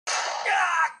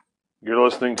You're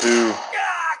listening to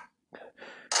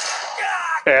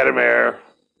Adam Air,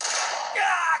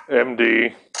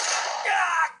 MD,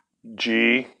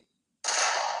 G,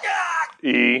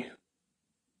 E,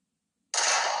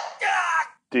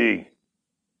 D.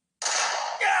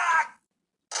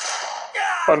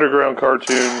 Underground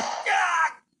Cartoon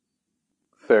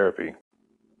Therapy.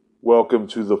 Welcome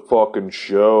to the fucking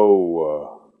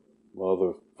show,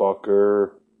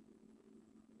 motherfucker.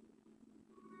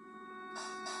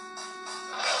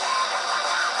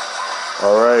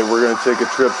 Alright, we're gonna take a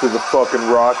trip to the fucking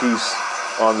Rockies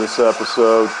on this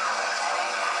episode.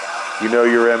 You know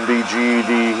your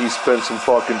MDGED, he spent some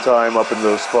fucking time up in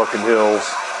those fucking hills.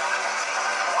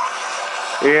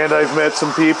 And I've met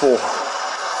some people.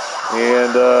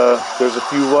 And there's a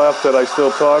few left that I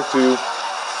still talk to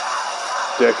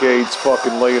decades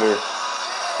fucking later.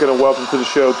 Gonna welcome to the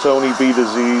show Tony B.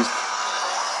 Diseased.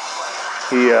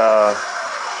 He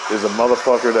is a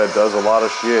motherfucker that does a lot of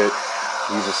shit.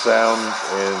 He's a sound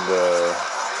and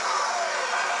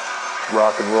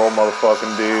rock and roll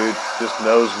motherfucking dude. Just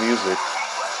knows music.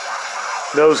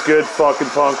 Knows good fucking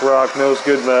punk rock, knows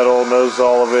good metal, knows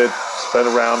all of it. Been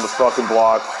around the fucking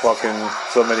block fucking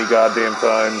so many goddamn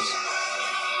times.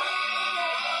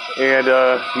 And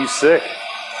he's sick.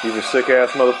 He's a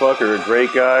sick-ass motherfucker. A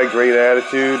great guy, great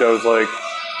attitude. I was like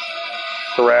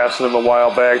harassing him a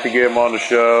while back to get him on the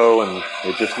show, and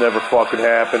it just never fucking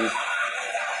happened.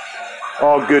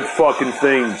 All good fucking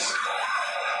things.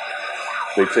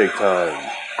 They take time.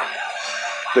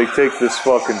 They take this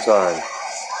fucking time.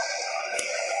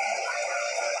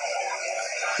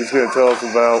 He's going to tell us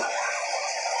about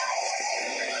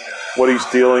what he's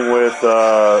dealing with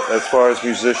as far as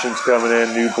musicians coming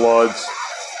in, new bloods.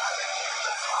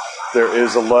 There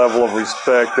is a level of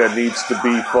respect that needs to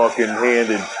be fucking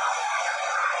handed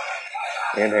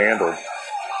and handled.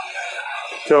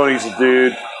 Tony's a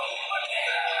dude.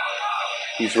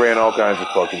 He's ran all kinds of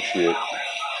fucking shit.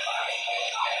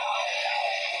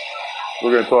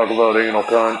 We're going to talk about anal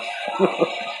cunt.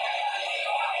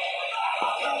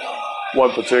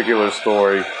 One particular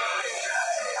story.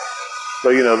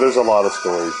 But, you know, there's a lot of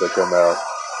stories that come out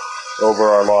over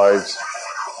our lives.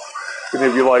 And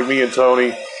if you're like me and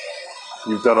Tony,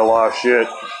 you've done a lot of shit,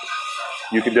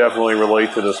 you can definitely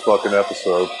relate to this fucking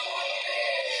episode.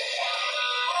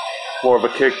 More of a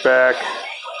kickback.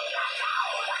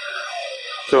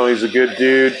 Tony's a good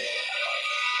dude.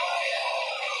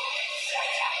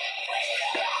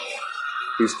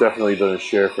 He's definitely done his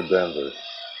share for Denver.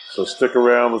 So stick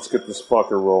around, let's get this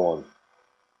fucker rolling.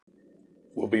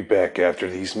 We'll be back after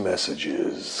these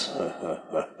messages.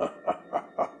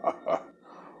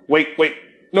 Wait,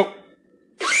 nope.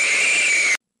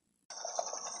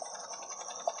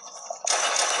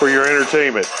 For your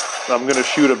entertainment, I'm gonna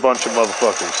shoot a bunch of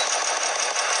motherfuckers.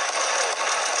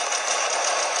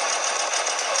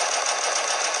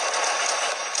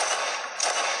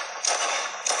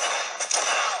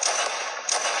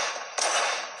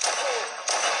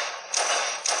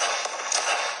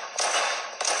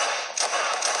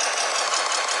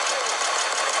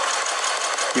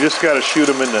 You just gotta shoot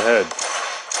him in the head.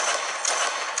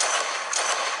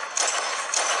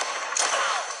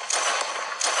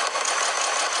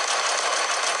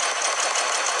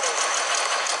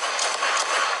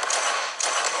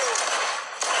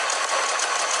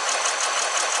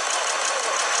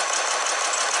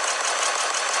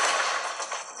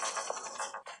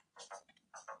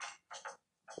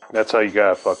 That's how you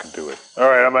gotta fucking do it.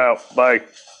 Alright, I'm out. Bye.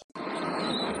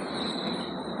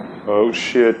 Oh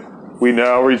shit. We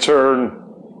now return.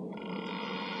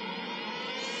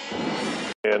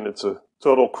 And it's a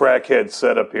total crackhead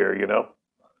setup here, you know?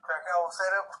 Crackhead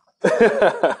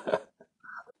setup?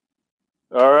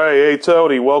 Alright, hey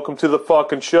Tony, welcome to the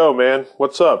fucking show, man.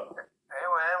 What's up? Hey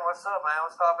man, what's up, man?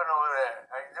 What's poppin' over there?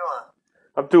 How you doing?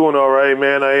 I'm doing alright,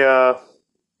 man. I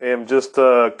am just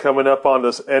coming up on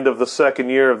this end of the second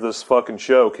year of this fucking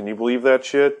show. Can you believe that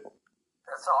shit?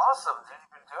 That's awesome, dude.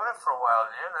 You've been doing it for a while,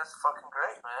 dude. That's fucking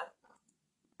great, man.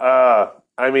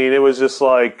 I mean, it was just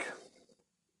like,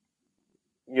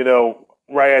 you know,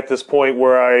 right at this point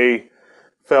where I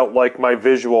felt like my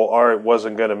visual art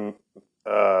wasn't going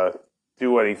to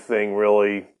do anything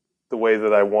really the way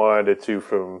that I wanted it to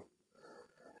from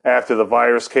after the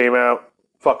virus came out.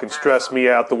 Fucking stressed me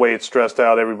out the way it stressed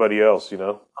out everybody else, you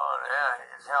know? Oh, yeah.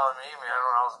 You're telling me, man,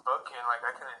 when I was booking, like,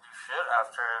 I couldn't do shit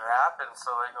after it happened.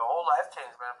 So, like, the whole life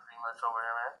changed, man, pretty much over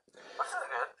here, man. Which is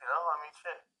good, you know? I mean,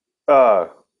 shit.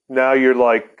 Now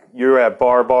you're at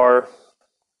Bar Bar.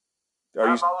 I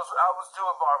was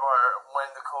doing Bar when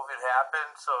the COVID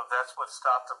happened, so that's what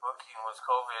stopped the booking was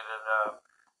COVID, and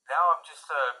now I'm just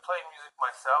playing music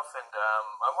myself, and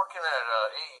I'm working at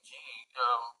AEG,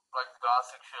 like the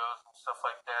Gothic shows and stuff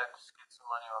like that, just to get some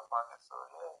money in my pocket. So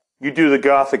yeah, You do the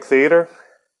Gothic theater,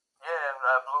 yeah, and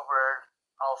Bluebird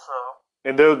also.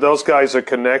 and those guys are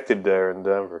connected there in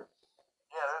Denver.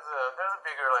 Yeah, there's a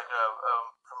bigger like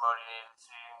promoting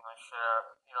agency and like shit.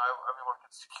 I've been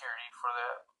working security for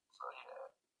that. So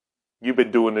yeah. You've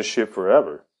been doing this shit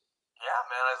forever. Yeah,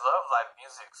 man, I love live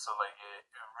music. So like it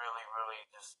really, really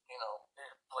just it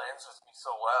blends with me so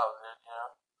well, dude.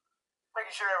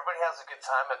 Making sure everybody has a good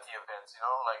time at the events.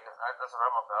 That's what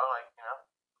I'm about.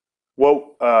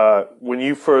 Well, when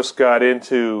you first got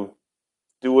into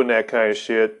doing that kind of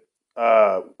shit,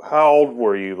 how old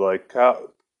were you? Like, how?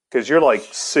 Because you're like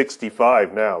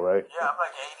 65 now, right? Yeah, I'm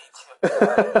like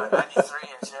 82, 93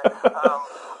 and shit.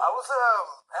 I was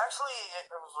actually it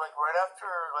was like right after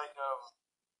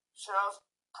shit. I was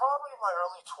probably in my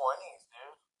early 20s,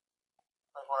 dude.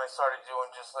 Like when I started doing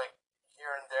just like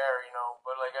here and there,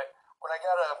 But like when I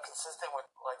got consistent with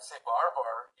like say Bar,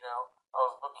 I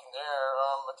was booking there.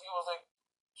 I think it was like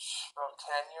about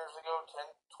 10 years ago, 10,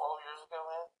 12 years ago,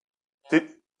 man.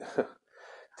 Did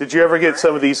Did you ever get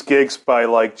some of these gigs by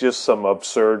like just some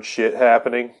absurd shit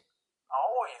happening?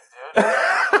 Always, dude.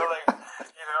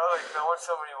 Like knowing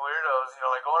so many weirdos,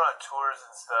 like going on tours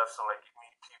and stuff. So like you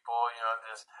meet people,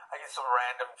 just I get some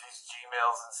random just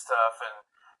Gmails and stuff, and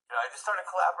I just started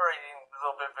collaborating a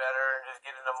little bit better and just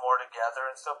getting them more together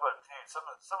and stuff. But dude, some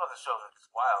of the shows are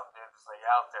just wild, dude. It's like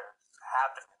out there, it's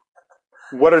happening.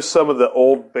 What are some of the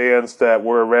old bands that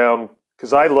were around?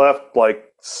 Because I left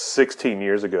like 16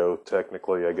 years ago,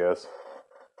 technically, I guess.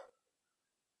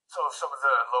 So some of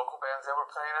the local bands that were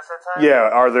playing at that time. Yeah,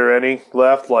 are there any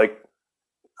left? Like,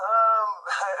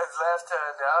 left now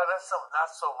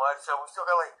not so much. So we still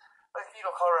got like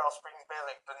Colorado Springs band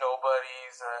like the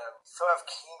Nobodies. Still have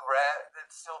King Rat that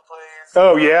still plays.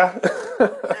 oh yeah,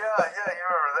 yeah, you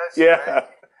remember that shit, yeah. right?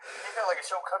 He got like a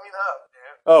show coming up,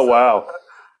 dude. Oh wow,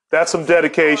 that's some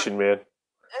dedication, man.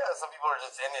 Yeah, some people are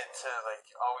just in it to like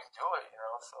always do it.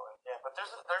 So like, yeah, but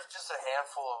there's just a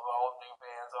handful of all new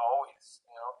bands always.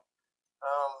 Yeah,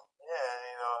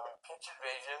 Pitch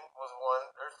Invasion was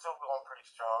one. They're still going pretty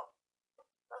strong.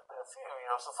 A few,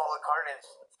 so Fall of Carnage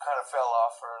kind of fell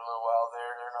off for a little while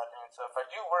there. They're not doing stuff. I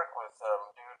do work with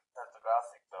dude at the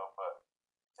Gothic though, but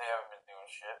they haven't been doing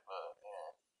shit. But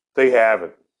yeah, They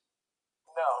haven't.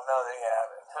 no, they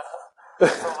haven't.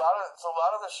 so a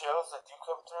lot of the shows that do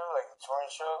come through, like the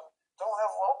touring show, don't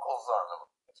have locals on them.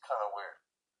 It's kind of weird.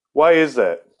 Why is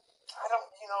that? I don't,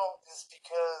 just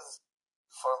because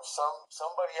from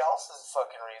somebody else's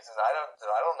fucking reason. I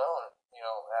don't know.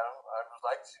 Adam, I would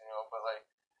like to, but like.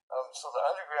 So the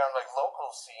underground, like,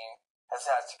 local scene has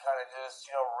had to kind of just,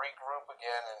 regroup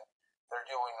again, and they're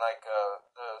doing, like,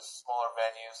 the smaller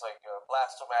venues, like,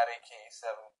 Blastomat, a.k.a.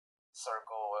 7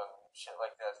 Circle, and shit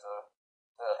like that, the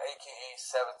a.k.a.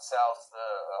 7 South,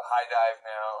 the High Dive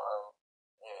now,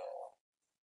 yeah.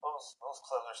 Those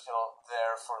clubs are still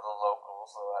there for the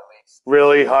locals, at least.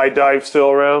 Really, High Dive still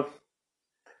around?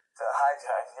 The High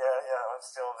Dive, yeah,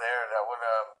 it's still there. That would,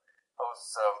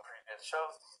 host some pretty good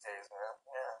shows these days, man,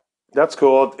 yeah. That's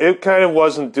cool. It kind of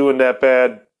wasn't doing that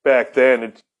bad back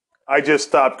then. I just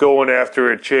stopped going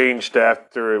after it changed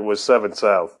after it was 7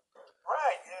 South.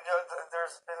 Right.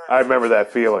 There's been I remember that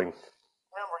feeling.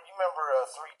 You remember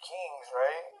Three Kings,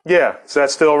 right? Yeah. Is that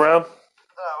still around?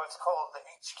 No, it's called the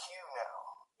HQ now.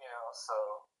 So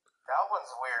that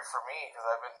one's weird for me because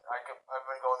I've been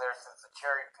going there since the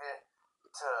Cherry Pit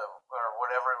or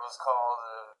whatever it was called,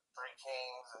 the Three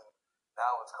Kings, and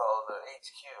now it's called the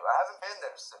HQ. I haven't been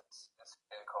there since it's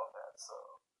been called that. So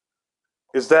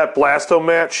is that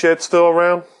Blastomat shit still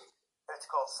around? It's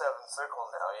called 7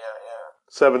 Circle now. Yeah.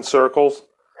 7 Circles.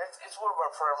 It's one of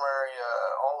our primary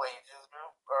all ages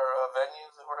group or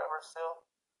venues or whatever still.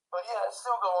 But yeah, it's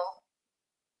still going.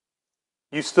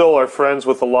 You still are friends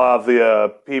with a lot of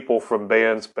the people from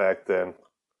bands back then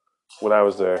when I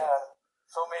was there. Yeah,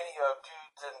 so many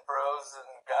dudes and bros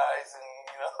and guys and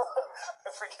I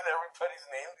forget everybody's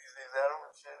name these days. Adam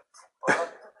and shit.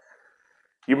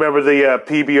 You remember the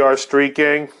PBR Street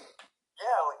Gang?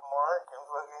 Yeah, like Mark and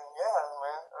fucking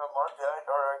man. Mark died.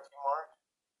 R.I.P. Mark.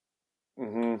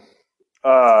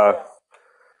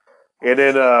 And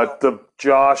then the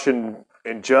Josh and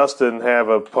Justin have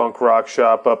a punk rock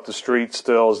shop up the street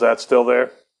still. Is that still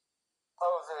there?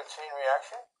 Oh, is it a Chain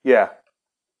Reaction? Yeah.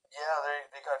 Yeah,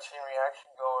 they got Chain Reaction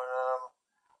going.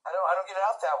 I don't get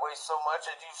out that way so much.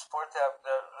 I do support that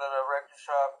record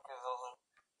shop because those are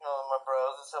my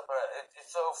bros and stuff. But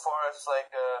it's so far it's like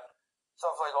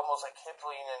Stuff like almost like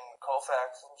Kipling and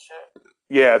Colfax and shit.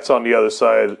 Yeah, it's on the other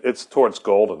side. It's towards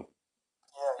Golden.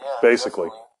 Yeah, basically.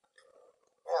 Definitely.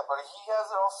 Yeah, but he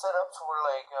has it all set up to where,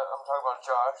 like, I'm talking about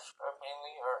Josh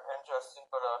mainly, and Justin,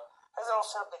 but has it all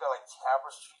set up. They got like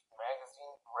Tapestry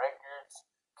magazine, records,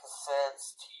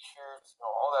 cassettes, T-shirts,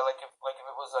 all that. Like if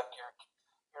it was like your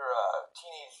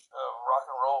teenage rock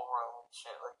and roll room and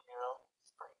shit. Like,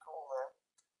 it's pretty cool, man.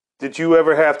 Did you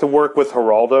ever have to work with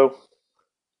Geraldo?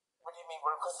 What do you mean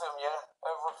work with him? Yeah,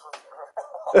 I worked with.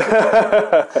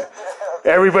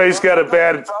 Everybody's got a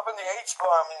bad dropping the H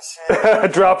bomb and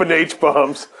shit. dropping H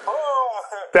bombs. Boom.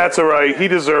 That's all right. He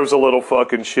deserves a little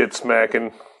fucking shit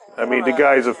smacking. I mean, the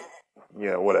guy's a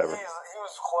whatever. He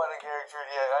was quite a character.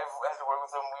 Yeah, I've had to work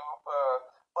with him.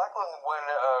 Black Lung when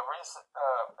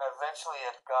eventually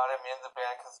it got him in the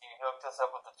band because he hooked us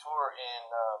up with the tour in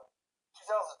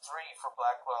 2003 for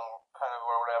Black Lung, kind of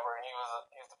or whatever. And he was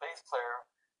the bass player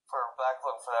for Black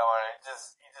Lung for that one. And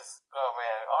he just oh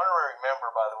man, honorary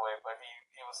member by the way, but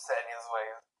he was set in his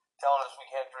ways, telling us we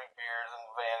can't drink beers in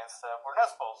the van and stuff. We're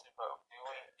not supposed to, but do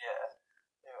we? Yeah.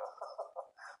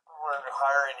 We're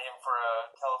hiring him for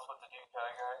tell us what to do kind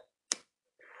of guy.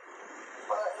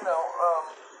 But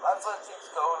I've let things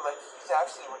go. Like he's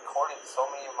actually recorded so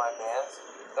many of my bands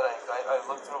that I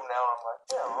look through them now and I'm like,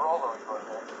 yeah, we're all the recorded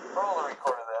that. We're all the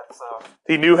recorded that. So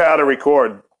he knew how to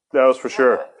record. That was for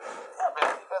sure. Yeah,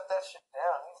 man, he got that shit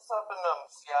down. He's up in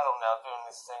Seattle now doing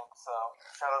this thing. So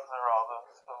shout out to Geraldo.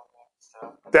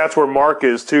 That's where Mark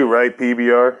is too, right?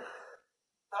 PBR.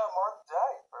 No, Mark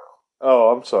died, bro.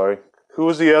 Oh, I'm sorry. Who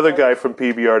was the other guy from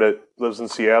PBR that lives in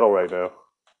Seattle right now? Was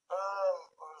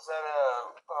that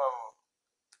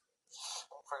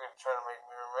I'm freaking trying to make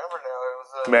me remember now. It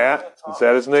was Matt? Is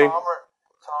that his name?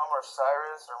 Tom or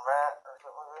Cyrus or Matt or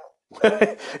something like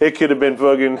that. It could have been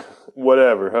fucking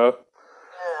whatever, huh?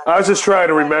 Yeah. I was just trying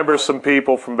to remember some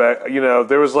people from back.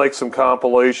 There was like some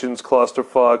compilations,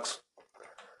 clusterfucks.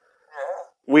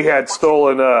 Yeah. We had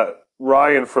stolen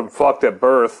Ryan from Fucked at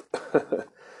Birth.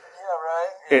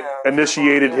 It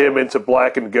initiated him into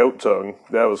Black and Goat Tongue.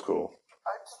 That was cool.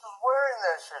 I just was wearing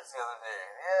that shirt the other day.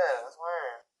 Yeah, it's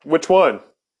weird. Which one?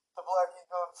 The Black and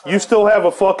Goat Tongue. You still have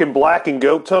a fucking Black and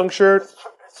Goat Tongue shirt? It's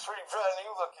pretty brand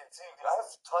new looking too. I have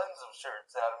tons of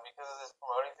shirts, Adam, because of this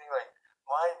promoting thing. Like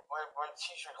my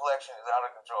t-shirt collection is out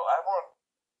of control. I have more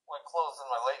like clothes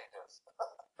than my lady does.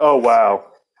 Oh wow,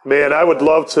 man! I would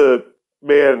love to.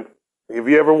 Man, if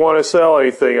you ever want to sell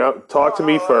anything, talk to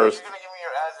me first. You're gonna give me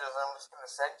your address. I'm just gonna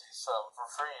send you some for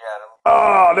free, Adam.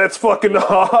 Oh, that's fucking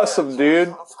awesome,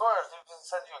 dude. Of course, dude. Just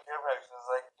send you a care package. It's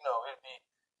like it'd be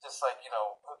just like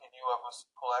hooking you up with some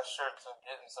cool ass shirts and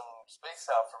getting some space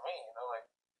out for me. Like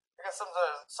I got some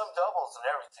doubles and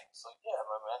everything. So yeah,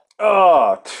 my man.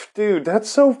 Oh, dude, that's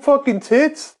so fucking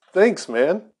tits. Thanks,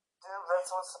 man. Dude,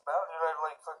 that's what it's about, dude. I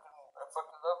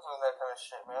fucking love doing that kind of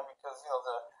shit, man. Because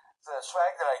the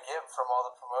swag that I get from all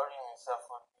the promoting and stuff,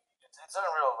 it's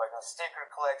unreal. Like a sticker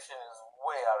collection is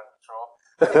way out of control.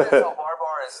 I think that's how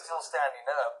Bar is still standing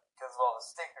up because of all the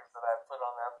stickers that I put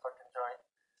on that fucking joint.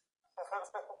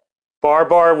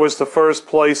 Bar was the first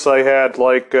place I had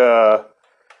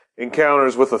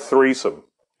encounters with a threesome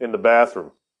in the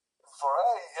bathroom.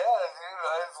 Right, yeah, dude.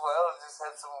 I as well just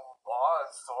had some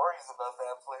odd stories about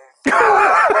that place.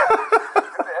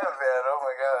 Damn, man. Oh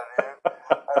my god, dude.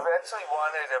 I eventually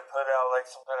wanted to put out like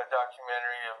some kind of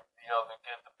documentary of the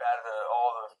good, the bad,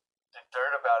 all the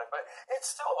dirt about it, but it's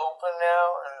still open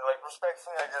now, and like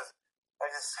respectfully, I just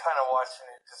kind of watching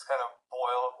it just kind of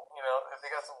boil. They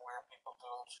got some weird people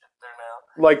doing shit there now.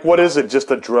 Like, what is it?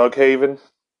 Just a drug haven?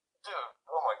 Dude,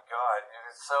 oh my god, dude,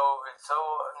 it's so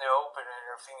in the open and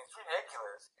everything. It's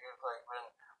ridiculous, dude. Like when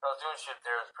I was doing shit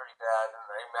there, it's pretty bad,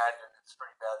 and I imagine it's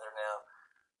pretty bad there now.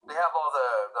 They have all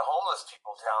the homeless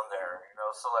people down there,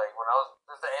 So like when I was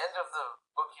at the end of the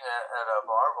booking at a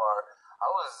bar, I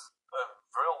was a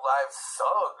real live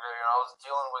thug. I was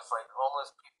dealing with like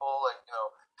homeless people, like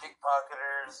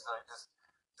pickpocketers, like just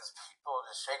people,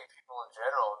 just shady people in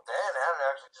general. Dan Adam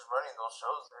actually just running those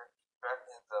shows there, back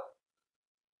in the.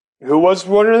 Who was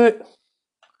running it?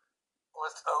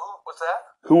 What's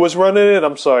that? Who was running it?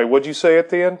 I'm sorry. What'd you say at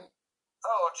the end?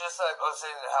 Oh, just like I was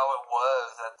saying how it was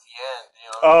at the end,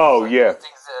 Oh, like yeah.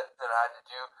 Things that I had to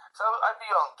do. So I'd be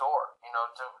on tour,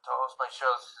 to host my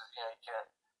shows. You can't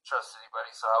trust anybody,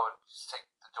 so I would just take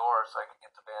the door so I could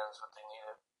get the bands what they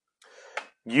needed.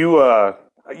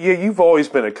 You've always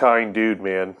been a kind dude,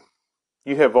 man.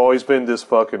 You have always been this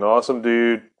fucking awesome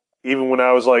dude. Even when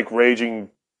I was like raging,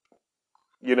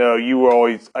 you were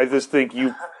always. I just think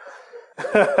you.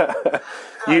 Yeah,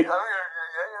 sure, yeah.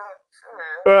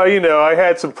 Well, I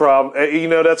had some problem.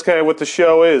 That's kind of what the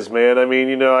show is, man. I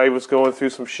mean, I was going through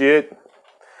some shit,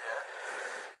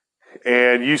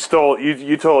 and you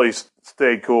totally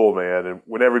stayed cool, man. And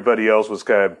when everybody else was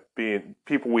kind of being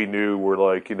people we knew were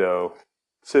like,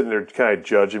 sitting there kind of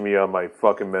judging me on my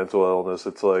fucking mental illness.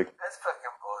 It's like That's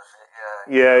fucking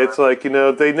bullshit. yeah, it's like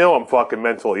they know I'm fucking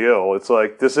mentally ill. It's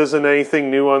like this isn't anything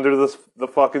new under the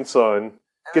fucking sun.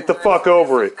 Get the fuck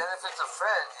over it. And if it's a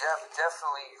friend, yeah,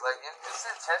 definitely, like, it's the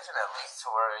intention at least to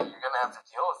where you're gonna have to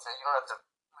deal with it. You don't have to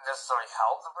necessarily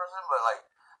help the person, but, like,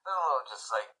 let alone just,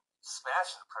 like,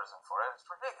 smash the person for it. It's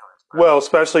ridiculous, bro. Well,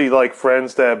 especially like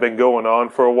friends that have been going on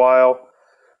for a while.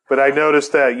 But I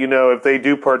noticed that, if they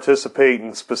do participate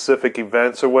in specific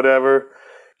events or whatever,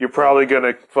 you're probably going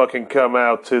to fucking come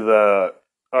out to the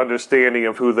understanding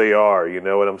of who they are. You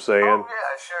know what I'm saying? Oh,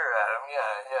 yeah, sure, Adam.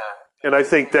 Yeah. And I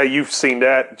think that you've seen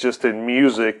that just in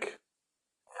music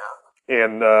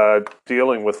and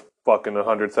dealing with fucking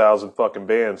 100,000 fucking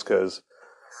bands, because...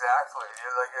 Exactly.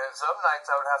 Yeah, like, some nights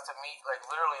I would have to meet, like,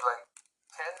 literally, like,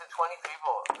 10 to 20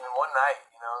 people in one night,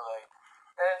 like,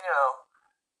 and,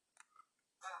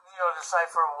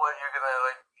 decipher what you're gonna,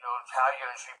 like, how you're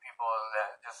gonna treat people, and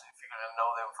that just if you're gonna know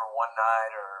them for one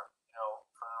night or,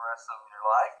 for the rest of your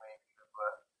life, maybe.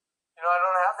 But, I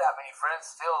don't have that many friends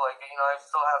still. Like, I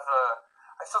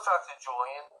still talk to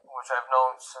Julian, which I've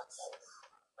known since,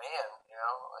 man,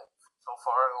 like, so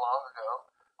far long ago.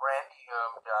 Randy,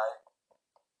 died.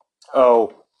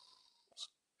 Oh.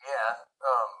 Yeah,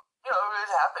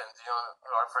 it happens,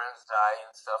 our friends die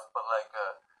and stuff, but, like,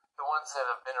 the ones that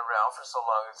have been around for so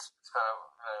long, it's kind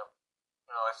of,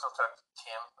 I still talk to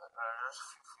Tim. There's a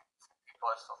few people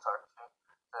I still talk to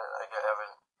that I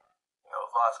haven't,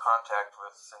 lost contact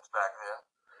with since back then.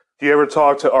 Do you ever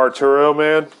talk to Arturo,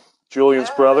 man? Julian's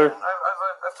brother?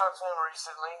 I've talked to him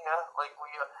recently, yeah. Like, do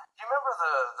you remember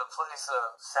the place,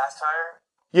 Satire?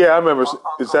 Yeah, I remember.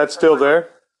 Is that still there?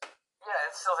 Yeah,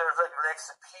 it's still there. It's like next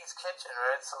to Pete's Kitchen,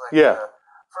 right? So, like, yeah.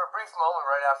 For a brief moment,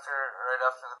 right after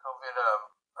the COVID,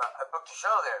 I booked a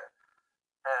show there,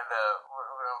 and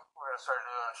we're gonna start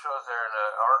doing shows there. And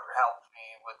Art helped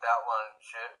me with that one and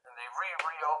shit, and they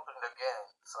reopened again.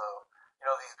 So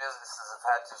these businesses have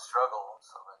had to struggle.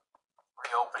 So, like,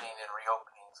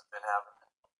 reopenings have been happening.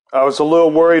 I was a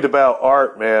little worried about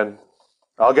Art, man.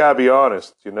 I gotta be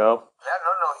honest, Yeah, no,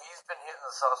 he's been hitting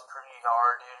the sauce pretty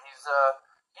hard, dude. He's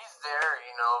there,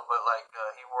 but, like,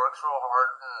 he works real hard,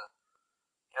 and,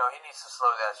 he needs to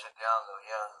slow that shit down, though,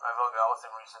 yeah. I've hung out with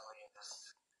him recently, and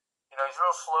just, he's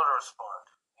real slow to respond.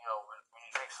 When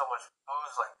you drink so much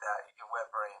booze like that, you get wet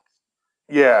brains.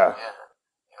 Yeah. Yeah,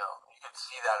 you can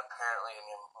see that apparently in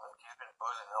him. Like, he's been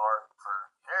boozing hard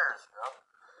for years,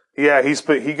 Yeah,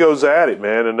 he goes at it,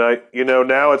 man, and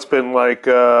now it's been, like,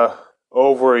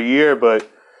 over a year, but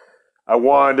I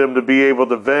wanted him to be able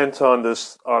to vent on a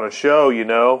show, You want me to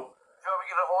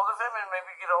get a hold of him and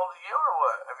maybe get a hold of you, or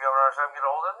what? Have you ever tried to get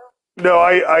a hold of him? No,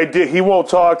 I did. He won't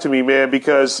talk to me, man,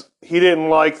 because he didn't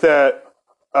like that.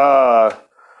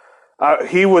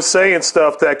 He was saying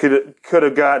stuff that could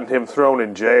have gotten him thrown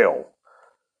in jail,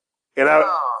 and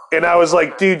I was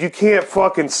like, dude, you can't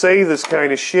fucking say this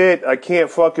kind of shit. I can't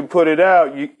fucking put it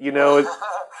out.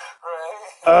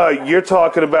 Right. You're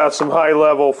talking about some high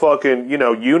level fucking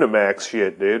Unimax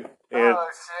shit, dude. And, oh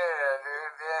shit,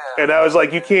 dude, yeah. And I was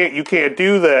like, you can't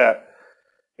do that.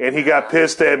 And he got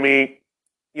pissed at me.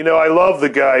 I love the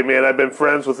guy, man. I've been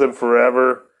friends with him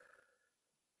forever.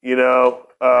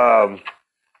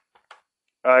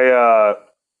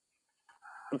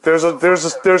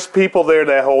 There's people there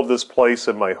that hold this place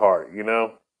in my heart, Yeah,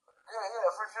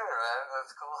 for sure, man.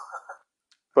 That's cool.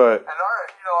 But and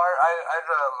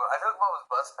I hook him up with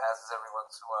bus passes every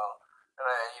once in a while, and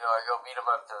I go meet him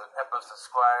up to Epos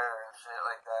Squire and shit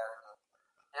like that. And,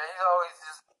 yeah, he's always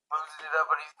just boozing it up,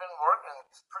 but he's been working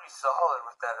pretty solid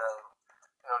with that,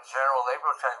 general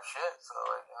labor type shit. So,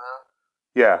 like,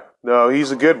 Yeah, no,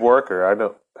 he's a good worker. I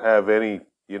don't have any,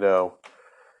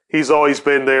 He's always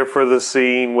been there for the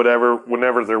scene,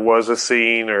 whenever there was a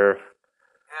scene, or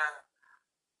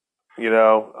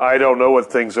I don't know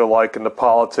what things are like in the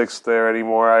politics there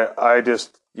anymore. I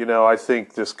just, I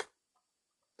think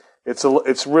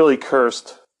it's really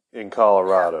cursed in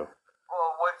Colorado.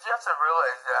 Well, what you have to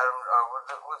realize, Adam,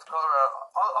 with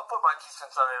Colorado, I'll put my 2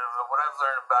 cents on it. What I've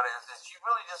learned about it is you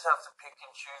really just have to pick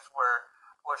and choose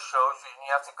what shows you, and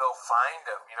you have to go find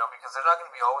them, because they're not going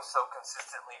to be always so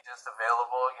consistently just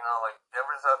available. Like,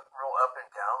 Denver's real up and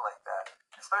down like that,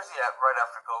 especially right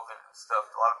after COVID and stuff.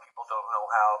 A lot of people don't know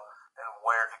how and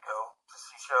where to go to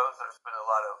see shows. There's been a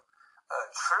lot of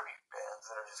tribute bands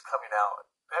that are just coming out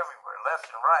everywhere, left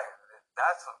and right.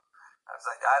 That's what I was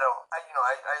like,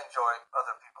 I enjoy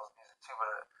other people's music too,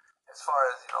 but as far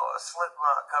as, a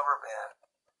Slipknot cover band,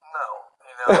 no,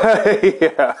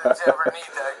 Yeah. Did you ever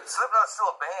need that? Slipknot's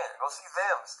still a band. Go see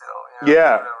them still,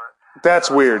 Yeah. whatever.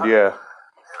 That's weird, yeah.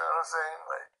 You know what I'm saying?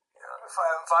 Like,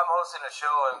 if I'm hosting a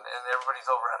show and everybody's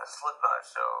over at a Slipknot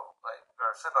show, like, or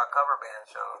a Slipknot cover band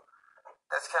show,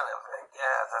 that's kind of like,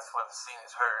 yeah, that's when the scene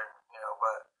is heard,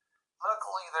 but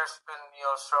luckily there's been,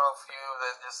 a strong few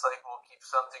that just, like, will keep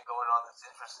something going on that's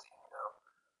interesting,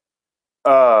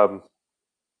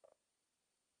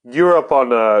 You're up on,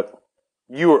 do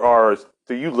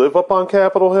you live up on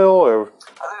Capitol Hill, or?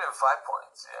 I live in 5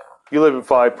 Points, yeah. You live in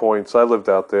 5 Points. I lived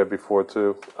out there before,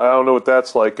 too. I don't know what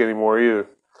that's like anymore, either.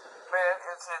 Man,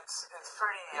 it's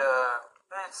pretty,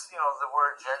 the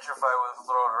word gentrify was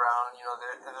thrown around,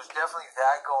 there's definitely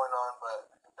that going on, but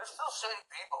there's still shady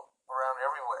people around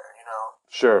everywhere,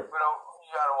 Sure. You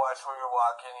gotta watch where you're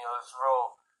walking, there's a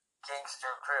real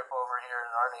gangster crip over here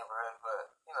in our neighborhood,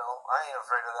 but, I ain't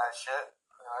afraid of that shit.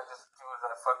 I just do what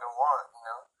I fucking want,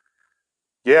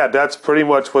 Yeah, that's pretty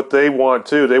much what they want,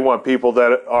 too. They want people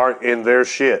that aren't in their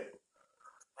shit.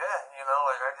 Yeah,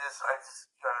 like I just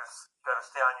gotta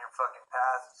stay on your fucking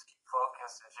path, just keep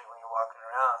focused and shit when you're walking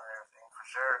around and everything, for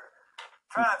sure.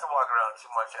 Try not to walk around too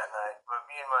much at night, but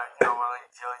me and my, my lady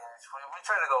Jillian, we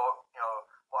try to go,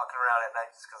 walking around at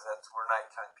night just because we're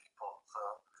nighttime people,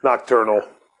 so. Nocturnal.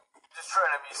 Just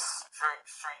trying to be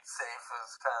street safe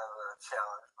is kind of a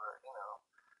challenge, but,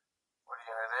 what are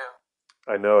you gonna do?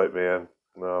 I know it, man.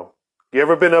 No. You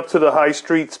ever been up to the High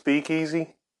Street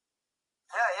Speakeasy?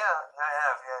 Yeah, I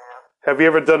have, yeah. Have you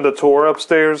ever done the tour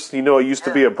upstairs? It used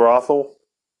to be a brothel.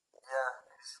 Yeah,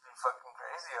 it used to be fucking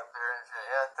crazy up there and shit.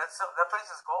 Yeah, that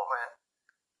place is cool, man.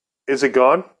 Is it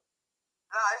gone?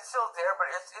 No, it's still there, but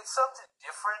it's something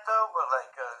different though. But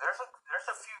like, there's a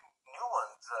few new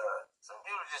ones. Some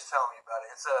dude was just telling me about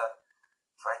it. It's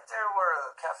right there where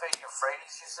Cafe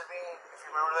Euphrates used to be. If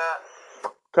you remember that.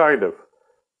 Kind of.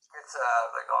 It's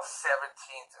like off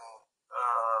 17th and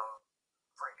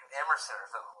freaking Emerson or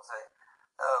something. It's like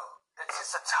it's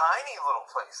just a tiny little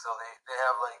place. So they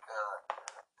have like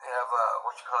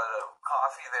what you call it, a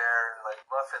coffee there and like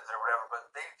muffins or whatever. But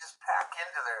they just pack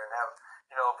into there and have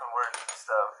open words and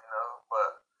stuff.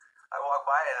 But I walked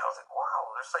by it and I was like,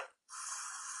 wow, there's like 15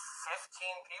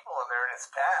 people in there and it's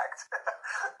packed.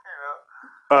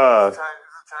 It's a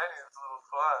tiny little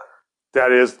spot.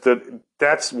 There's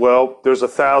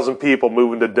 1,000 people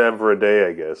moving to Denver a day,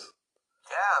 I guess.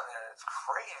 Yeah, man, it's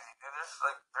crazy, dude. There's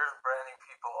brand new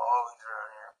people always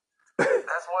around here.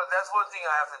 That's one thing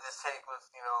I have to just take with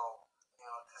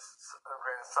just a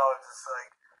grain of salt. Just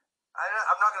like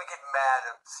I'm not gonna get mad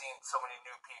at seeing so many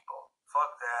new people.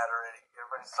 Fuck that already.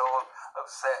 Everybody's so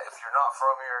upset if you're not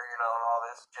from here, and all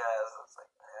this jazz. It's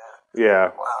like,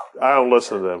 yeah. Wow. I don't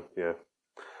listen to them. Yeah.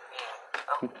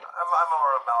 I'm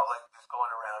more about like just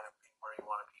going around and being where you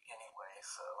want to be anyway.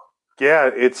 So. Yeah,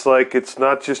 it's like it's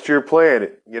not just your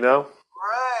planet, Right.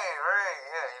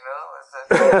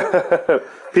 Yeah,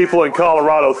 People in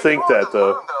Colorado think that,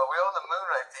 though. We own the moon,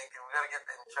 I think, and we got to get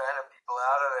the China people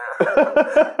out of there.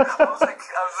 I was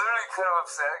literally kind of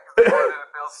upset because they wanted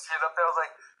to build shit up there. I was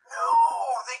like, no,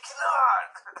 they cannot.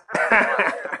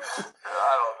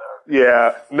 I don't know.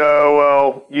 Yeah, no,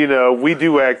 well, we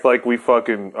do act like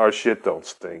our shit don't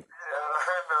stink. Yeah,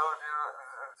 I know, dude.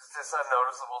 It's just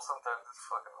unnoticeable sometimes. It's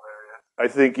fucking hilarious. I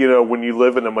think, when you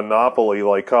live in a monopoly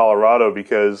like Colorado,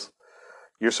 because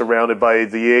you're surrounded by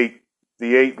the eight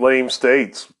lame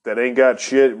states that ain't got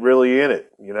shit really in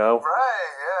it, Right, yeah, dude,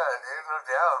 no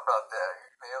doubt about that. You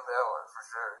nailed that one for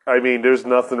sure. I mean, there's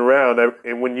nothing around.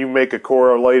 And when you make a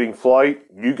correlating flight,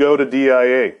 you go to DIA.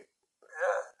 Yeah,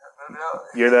 no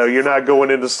doubt. You're not going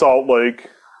into Salt Lake.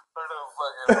 Or no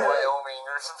fucking Wyoming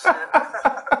or some shit.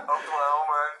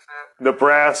 Oklahoma and shit.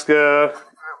 Nebraska. Oh my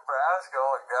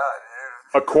god,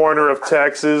 dude. A corner of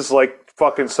Texas, like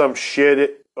fucking some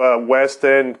shit West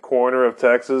End corner of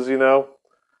Texas, Yeah,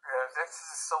 Texas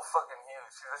is so fucking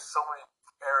huge. There's so many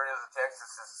areas of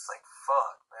Texas. It's like,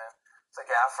 fuck, man. It's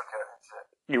like Africa and shit.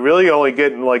 You really only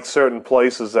get in like certain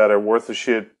places that are worth a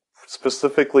shit,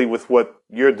 specifically with what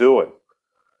you're doing. Right,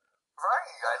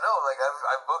 I know. Like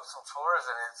I've booked some tours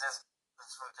and it's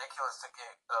ridiculous to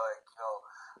get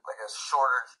like a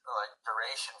shorter like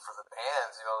duration for the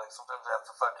bands. Like sometimes I have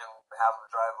to fucking have them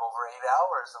drive over 8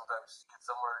 hours. Sometimes to get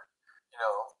somewhere, to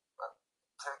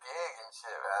the gig and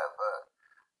shit, man. But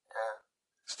yeah.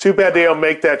 It's too bad they don't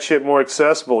make that shit more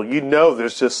accessible.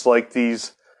 There's just like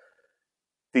these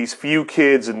few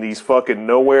kids in these fucking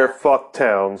nowhere fuck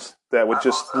towns that would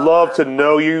just love to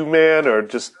know you, man, or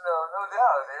just. No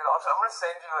doubt, dude. I'm gonna to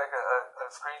send you like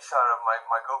a screenshot of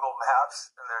my Google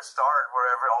Maps and they're starred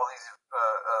wherever all these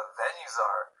venues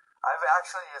are. I've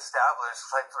actually established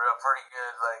like a pretty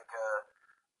good like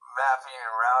mapping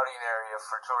and routing area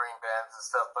for touring bands and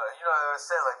stuff. But you know, as I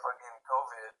said, like fucking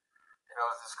COVID, you know,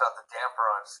 it's just got the damper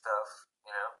on stuff.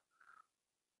 You know,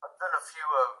 I've done a few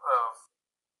of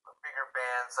bigger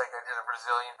bands. Like I did a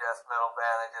Brazilian death metal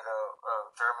band. I did a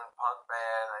German punk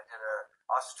band. I did a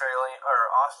Austrian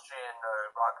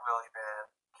rockabilly band,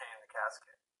 Kitty in the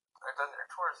Casket. I've done their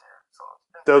tours here. So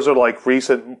those are like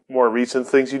more recent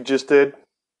things you just did?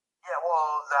 Yeah,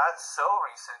 well, that's so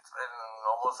recent. It's been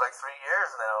almost like 3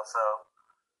 years now, so.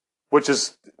 Which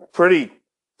is pretty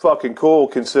fucking cool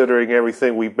considering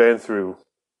everything we've been through.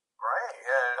 Right,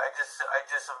 yeah. I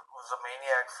just was a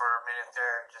maniac for a minute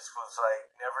there and just was like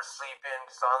never sleeping,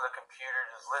 just on the computer,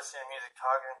 just listening to music,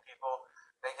 talking to people,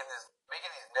 making these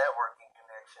networking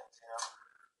connections, you know.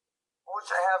 Which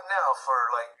I have now for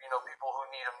like, you know, people who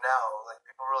need them now. Like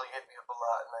people really hit me up a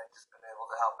lot and I've just been able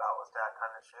to help out with that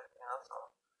kind of shit, you know,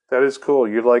 so. That is cool.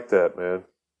 You like that, man.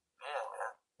 Yeah,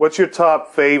 man. What's your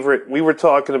top favorite? We were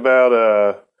talking about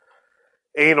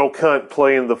Anal Cunt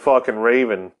playing the fucking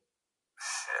Raven.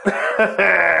 Shit.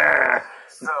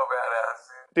 So badass,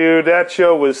 dude. Dude, that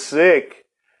show was sick.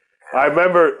 Yeah. I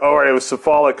remember, it was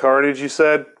Cephalic Carnage, you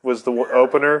said, was the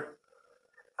opener?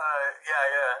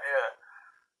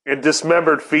 Yeah. And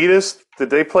Dismembered Fetus? Did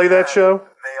they play that show?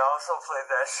 They also played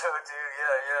that show, dude.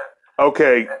 Yeah.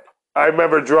 Okay. I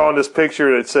remember drawing this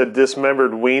picture that said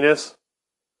Dismembered Weenus.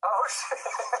 Oh,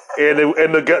 shit. And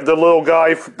the little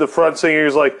guy, the front singer,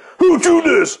 was like, Who drew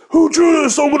this? Who drew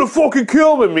this? I'm going to fucking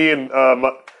kill him. And me and,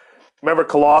 remember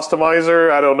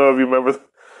Colostomizer? I don't know if you remember.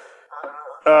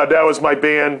 That was my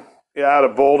band out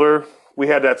of Boulder. We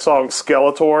had that song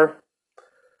Skeletor. Oh, dude,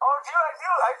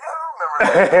 I do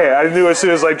remember that. I knew as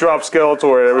soon as I dropped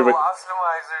Skeletor. Everybody.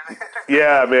 Colostomizer.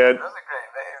 Yeah, man. That was a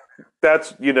great name.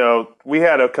 That's, you know, we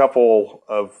had a couple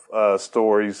of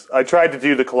stories. I tried to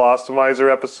do the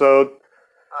Colostomizer episode.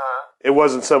 It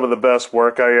wasn't some of the best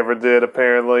work I ever did,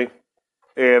 apparently.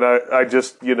 And I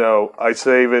just, you know, I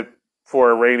save it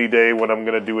for a rainy day when I'm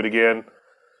going to do it again. Sure, man.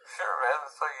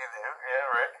 That's what you do.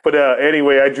 Yeah, But right.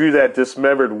 anyway, I drew that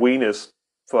Dismembered Weenus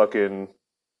fucking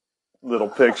little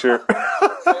picture. Fucking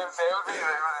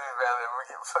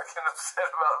upset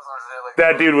about something like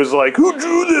that dude was like, Who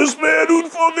drew this, man? Who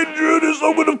fucking drew this?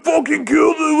 I'm gonna fucking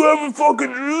kill whoever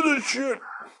fucking drew this shit.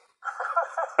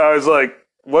 I was like,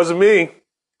 wasn't me.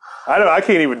 I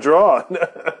can't even draw.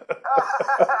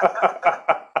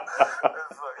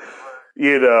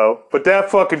 You know, but that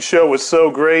fucking show was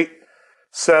so great.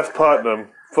 Seth Putnam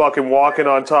fucking walking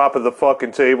on top of the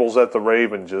fucking tables at the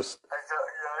Raven just. I told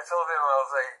him, I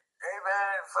was like, hey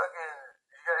man, fucking,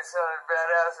 you guys sounded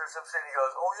badass or something. He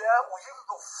goes, oh yeah? Well, you can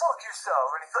go fuck yourself.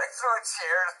 And he like threw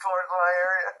chairs towards my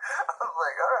area. I was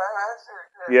like, alright, man, sure.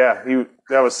 Yeah,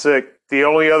 that was sick. The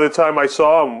only other time I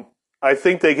saw him, I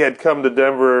think they had come to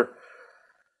Denver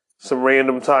some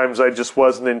random times I just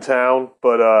wasn't in town,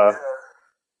 but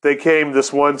they came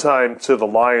this one time to the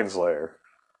Lion's Lair.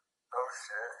 Oh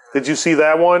shit. Did you see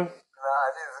that one? No, I didn't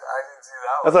see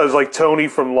that one. I thought it was like Tony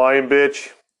from Lion Bitch.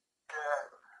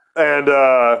 Yeah. And,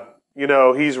 you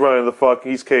know, he's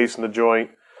he's casing the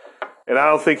joint. And I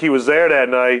don't think he was there that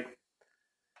night.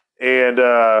 And,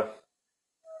 I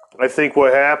think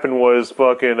what happened was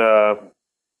fucking,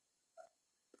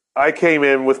 I came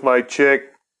in with my chick.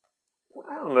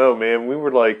 I don't know, man.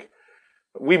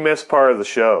 We missed part of the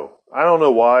show. I don't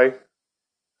know why.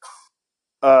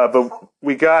 But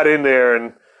we got in there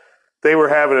and they were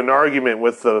having an argument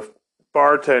with the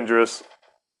bartendress.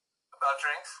 About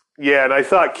drinks? Yeah, and I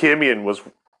thought Kimian was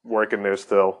working there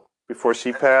still before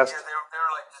she passed. Yeah, they were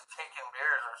like just taking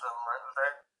beers or something,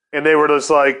 right? And they were just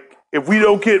like, if we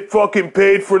don't get fucking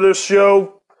paid for this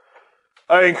show,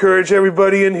 I encourage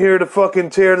everybody in here to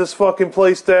fucking tear this fucking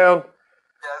place down.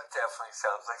 Yeah, it definitely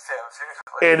sounds like Sam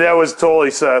too. And that was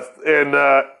totally Seth.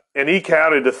 And he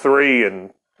counted to 3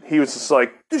 and he was just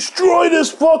like, destroy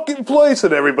this fucking place.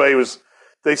 And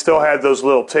they still had those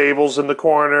little tables in the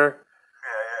corner. Yeah.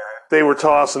 They were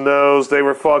tossing those. They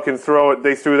were fucking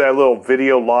they threw that little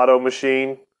video lotto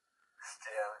machine.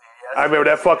 Yeah, I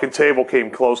remember that fucking table came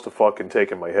close to fucking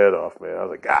taking my head off, man. I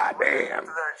was like, God damn.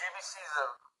 GBC's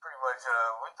pretty much,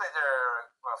 we played there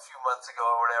a few months ago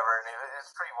or whatever, and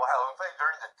it's pretty wild. We played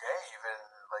during the day even,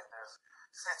 like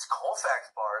it's Colfax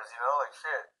bars, you know, like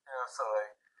shit, you know, so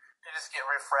like, you just get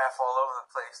riffraff all over the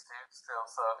place, dude, still,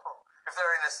 so if there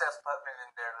ain't a Seth Putman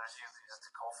in there, there's usually just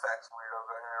a Colfax weirdo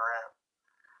going around.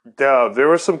 There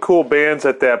were some cool bands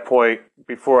at that point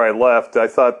before I left. I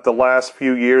thought the last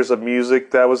few years of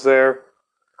music that was there,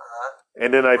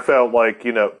 And then I felt like,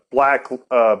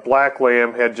 Black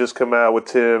Lamb had just come out with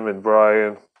Tim and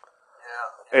Brian.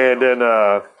 Yeah. And then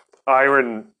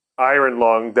Iron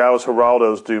Lung, that was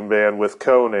Geraldo's Doom band with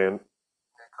Conan.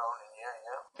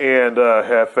 And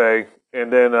Hefe.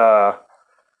 And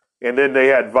then they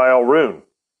had Vile Rune.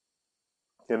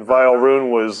 And Vile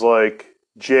Rune was like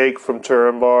Jake from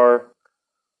Turambar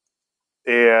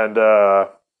and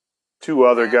two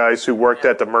other guys who worked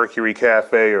at the Mercury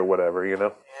Cafe or whatever, Yeah, that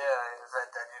dude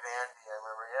Andy,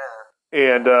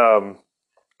 I remember, yeah. And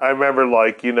I remember,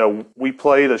 we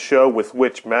played a show with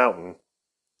Witch Mountain.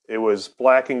 It was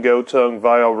Black and Goat Tongue,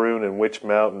 Vile Rune, and Witch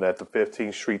Mountain at the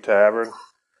 15th Street Tavern.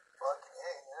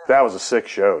 That was a sick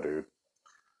show, dude.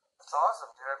 That's awesome,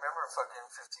 dude. I remember fucking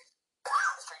 15th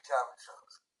Street Tavern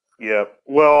shows. Yeah.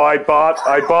 Well, I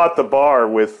bought the bar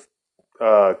with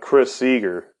Chris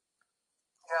Seeger.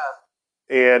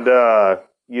 Yeah. And,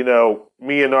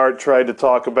 me and Art tried to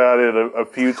talk about it a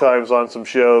few times on some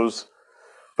shows.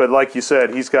 But like you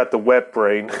said, he's got the wet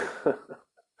brain. Right.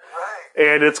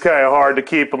 And it's kind of hard to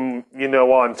keep him,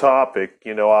 on topic,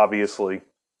 obviously.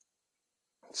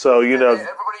 So, Everybody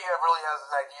really has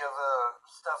an idea of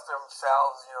stuff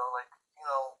themselves,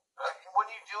 when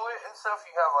you do it and stuff,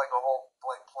 you have like a whole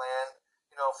plan,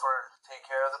 for to take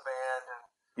care of the band and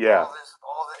yeah.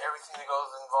 everything that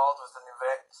goes involved with an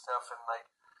event and stuff, and like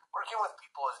working with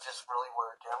people is just really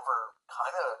where Denver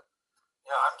kind of,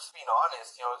 I'm just being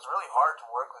honest, it's really hard to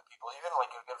work with people, even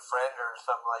like a good friend or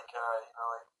something like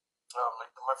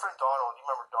my friend Donald. You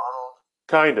remember Donald?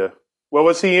 Kinda. What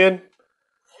was he in?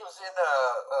 He was in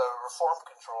Reform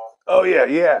Control. Oh yeah.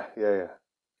 He'd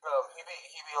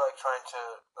be like trying to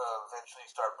eventually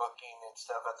start booking and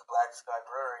stuff at the Black Sky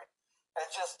Brewery, and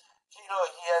just he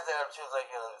had that opportunity,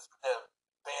 like the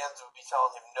bands would be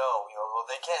telling him no, well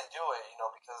they can't do it,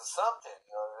 because of something,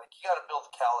 like you got to build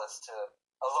callous to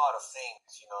a lot of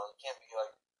things, you can't be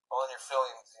like all in your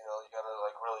feelings, you got to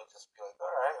like really just be like,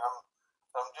 all right,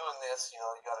 I'm doing this, you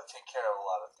got to take care of a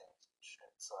lot of things and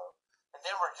shit. So, and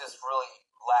Denver just really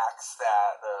lacks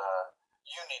that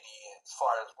unity as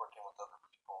far as working with other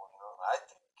people, I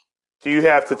think. Do you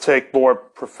have to take more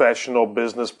professional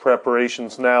business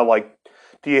preparations now? Like,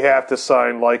 do you have to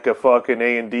sign like a fucking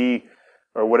A&D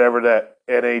or whatever that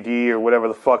NAD or whatever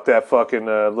the fuck that fucking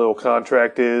little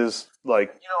contract is?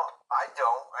 Like, I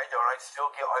don't.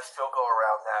 I still go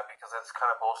around that because that's kind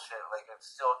of bullshit. Like,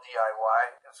 it's still DIY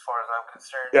as far as I'm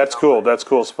concerned. That's cool. That's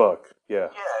cool as fuck.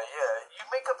 Yeah. Yeah. You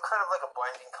make up kind of like a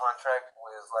binding contract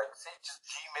with, like, say, just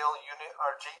Gmail unit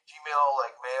or Gmail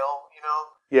like mail.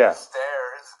 Yeah. It's there,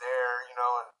 and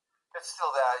it's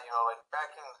still that. Like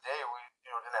back in the day, we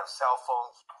didn't have cell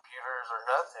phones, computers, or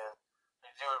nothing. You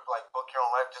do it like book your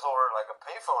own life, just over like a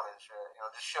payphone and shit.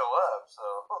 Just show up. So.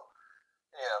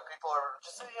 Yeah, people are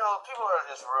just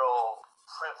real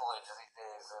privileged these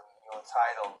days and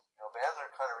entitled. Bands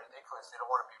are kind of ridiculous. They don't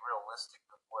want to be realistic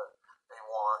with what they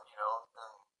want. And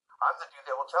I'm the dude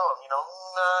that will tell them,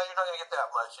 nah, you're not gonna get that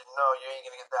much. And no, you ain't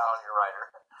gonna get that on your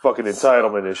rider. Fucking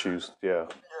entitlement issues. Yeah.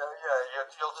 Yeah.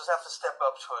 You'll just have to step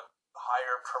up to a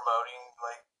higher promoting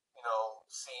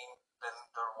scene than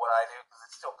what I do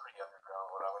because it's still pretty underground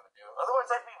what I'm gonna do.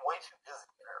 Otherwise, I'd be way too busy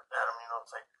there, Adam.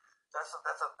 It's like. That's a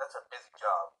busy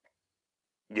job.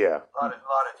 Yeah. A lot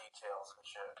of details and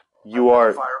shit.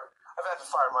 I've had to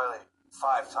fire my lady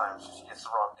 5 times. She gets the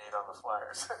wrong date on the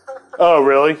flyers. Oh,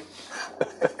 really?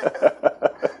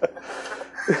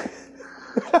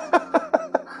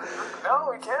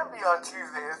 No, it can't be on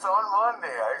Tuesday. It's on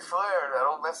Monday. I swear.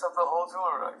 That'll mess up the whole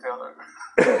tour, I tell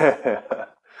her.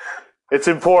 It's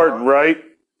important, right?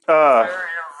 Very,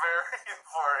 very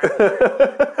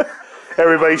important.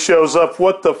 Everybody shows up.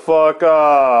 What the fuck?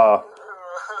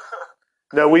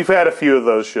 No, we've had a few of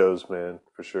those shows, man,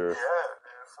 for sure. Yeah,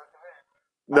 fucking.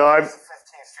 No, I've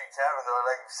 15th Street Tavern though.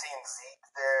 Like I've seen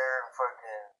Zeke there,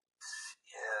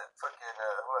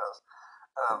 who else?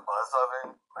 Buzz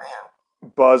Oven, man.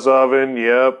 Buzz Oven,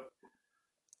 yep.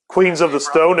 Queens of the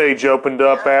Stone Age opened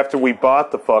up after we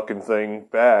bought the fucking thing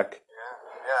back.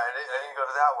 Yeah. I didn't go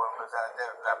to that one, but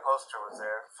that poster was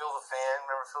there. Phil the Fan,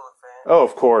 remember Phil the Fan? Oh,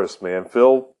 of course, man.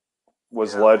 Phil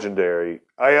was legendary.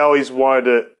 I always wanted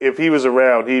to, if he was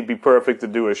around, he'd be perfect to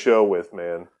do a show with,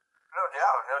 man. No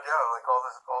doubt. Like all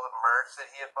the merch that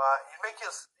he had bought. He'd make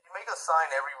us sign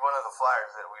every one of the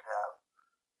flyers that we'd have,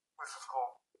 which was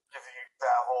cool. Give you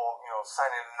that whole,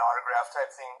 signing an autograph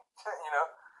type thing,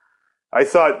 I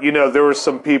thought, there were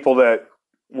some people that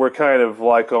were kind of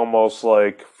like almost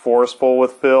like forceful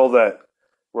with Phil that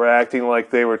were acting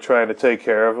like they were trying to take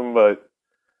care of him, but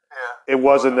it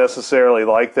wasn't necessarily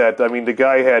like that. I mean, the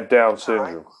guy had Down syndrome.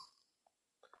 You're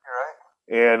right.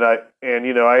 and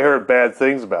you know, I heard bad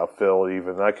things about Phil.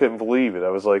 Even I couldn't believe it. I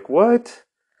was like, what?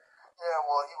 Yeah,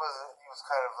 well, he was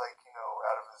kind of like, you know,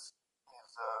 out of his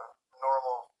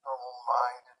normal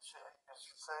mind and shit, I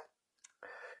should say.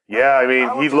 Yeah, I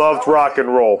mean, he loved rock and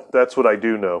roll. That's what I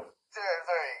do know. There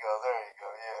you go,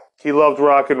 yeah. He loved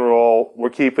rock and roll. We're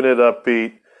keeping it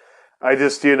upbeat. I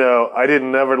just, you know, I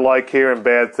didn't never like hearing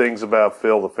bad things about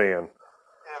Phil the fan.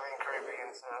 Yeah, being creepy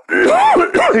and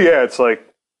stuff. Yeah, it's like,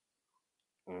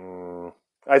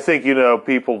 I think, you know,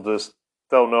 people just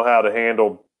don't know how to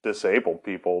handle disabled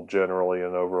people generally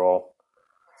and overall.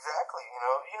 Exactly,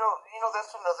 you know,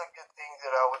 that's another good thing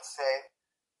that I would say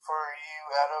for you,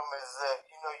 Adam, is that,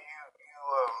 you know,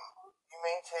 you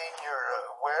maintain your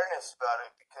awareness about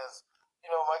it because, you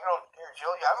know, my girl here,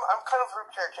 Julia, I'm kind of her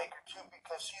caretaker too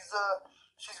because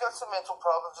she's got some mental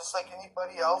problems just like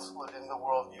anybody else would in the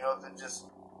world, you know, that just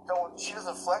don't, she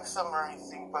doesn't flex them or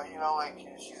anything, but, you know, like,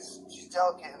 she's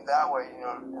delicate in that way, you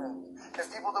know, and because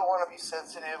people don't want to be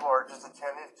sensitive or just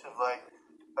attentive to, like,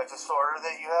 a disorder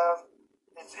that you have.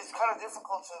 It's kind of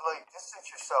difficult to, like, distance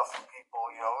yourself from people,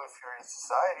 you know, if you're in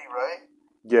society, right?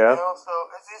 Yeah. You know, so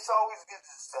it's always good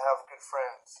just to have good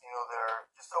friends, you know, that are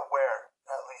just aware,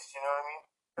 at least, you know what I mean?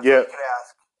 That's Yeah. what you could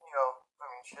ask, you know, I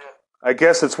mean, shit. I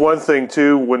guess it's one thing,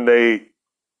 too, when they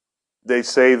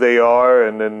say they are,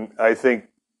 and then I think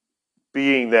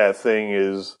being that thing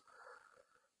is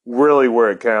really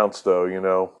where it counts, though, you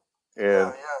know?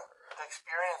 And Yeah. The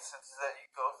experiences that you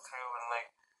go through and, like,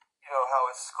 you know, how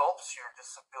it sculpts your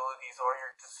disabilities or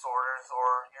your disorders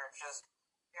or your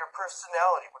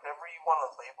personality, whatever you want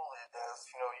to label it as,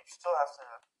 you know, you still have to,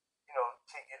 you know,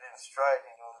 take it in stride,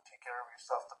 you know, take care of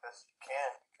yourself the best you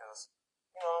can because,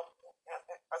 you know,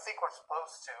 I think we're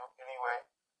supposed to anyway.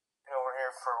 You know, we're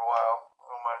here for a while.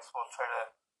 We might as well try to,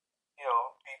 you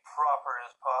know, be proper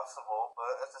as possible,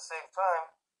 but at the same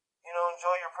time, you know,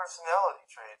 enjoy your personality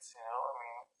traits, you know, I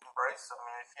mean, embrace them,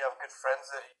 and if you have good friends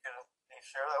that you can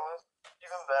share that with,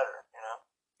 even better, you know?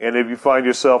 and if you find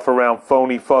yourself around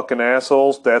phony fucking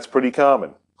assholes, that's pretty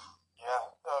common. Yeah,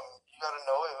 you gotta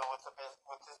know it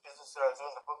with this business that I was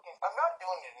doing, the booking. I'm not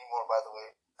doing it anymore, by the way,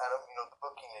 Adam, you know, the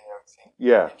booking and everything.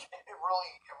 Yeah. It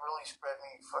really spread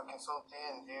me fucking so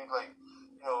thin, dude, like,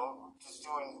 you know, just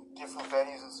doing different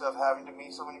venues and stuff, having to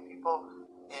meet so many people,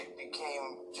 it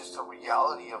became just a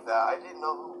reality of that. I didn't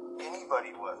know who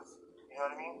anybody was. You know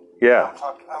what I mean? Yeah.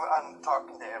 I'm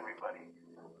talking to everybody.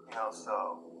 You know,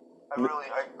 so I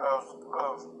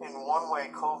was in one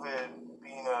way, COVID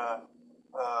being a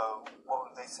what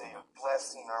would they say, a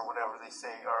blessing or whatever they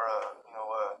say, or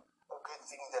a good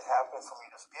thing that happened for me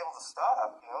to be able to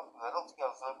stop. You know, I don't think I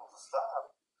was able to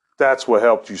stop. That's what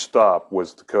helped you stop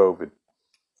was the COVID.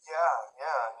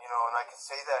 Yeah, you know, and I can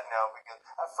say that now because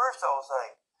at first I was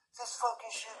like, this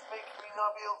fucking shit's making me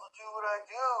not be able to do what I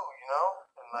do, you know?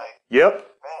 And like, Yep.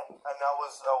 man, and I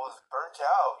was burnt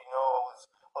out, you know,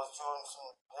 I was doing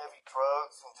some heavy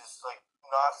drugs and just like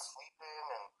not sleeping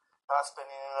and not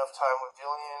spending enough time with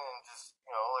Dillian and just,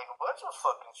 you know, like a bunch of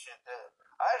fucking shit that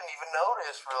I didn't even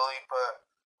notice really, but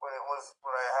when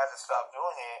I had to stop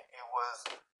doing it, it was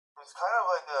kind of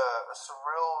like a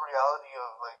surreal reality of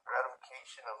like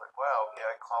gratification of like, wow, okay,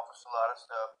 I accomplished a lot of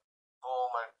stuff. Boom,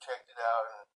 I checked it out,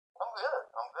 and I'm good.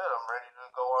 I'm ready to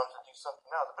go on to do something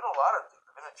else. I've been a lot of things.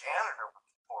 I've been a janitor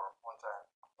before one time.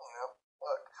 You know,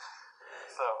 look.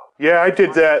 So yeah, I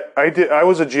did that. I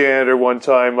was a janitor one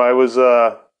time. It was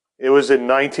in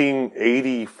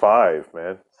 1985,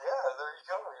 man. yeah, there you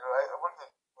go. You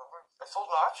know, I sold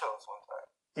nachos one time.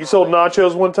 You sold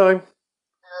nachos one time?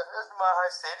 Yeah, this is my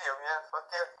high stadium. Yeah, fuck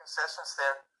yeah, concession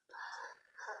stand.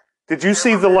 Did you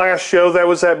see the last show that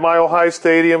was at Mile High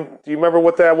Stadium? Do you remember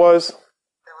what that was? It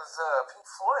was Pink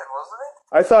Floyd, wasn't it?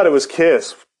 I thought it was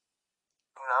Kiss.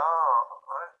 No,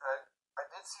 I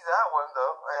did see that one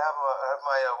though. I have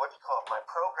my what do you call it? My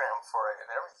program for it and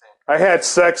everything. I had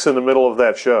sex in the middle of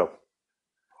that show.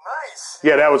 Nice.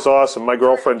 Yeah, that was awesome. My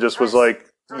girlfriend just was like,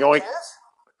 yoink. Kiss?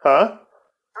 Huh?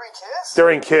 During Kiss?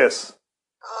 During Kiss.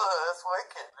 Ugh, that's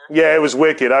wicked, dude. Yeah, it was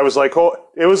wicked. I was like, oh,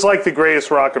 it was like the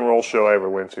greatest rock and roll show I ever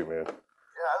went to, man. Yeah,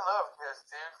 I love Kiss,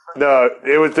 dude. No,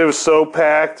 it was so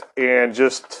packed, and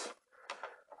just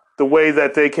the way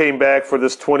that they came back for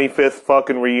this 25th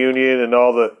fucking reunion and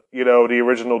all the, you know, the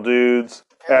original dudes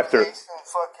after. It was Ace and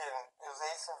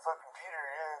fucking Peter,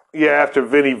 yeah. Yeah, after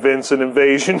Vinnie Vincent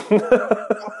invasion. Vincent invasion.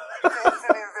 Who was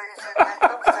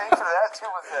saying for that too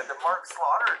was the Mark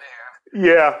Slaughter dude.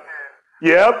 Yeah. Dude.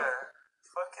 Yep.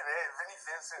 Fucking A, Vinnie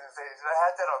Vincent invasion. I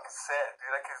had that on cassette,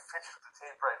 dude. I can picture the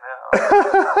tape right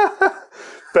now.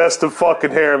 Best of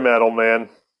fucking hair metal, man.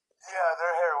 Yeah,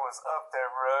 their hair was up there,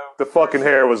 bro. The fucking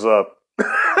hair was up.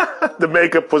 The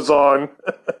makeup was on.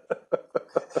 So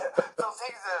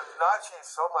things that have not changed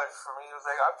so much for me. It was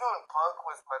like I'm doing punk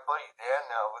with my buddy Dan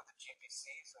now with the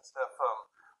GPCs and stuff.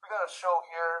 We got a show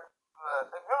here.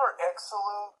 Remember X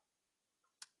Saloon?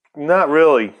 Not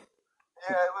really.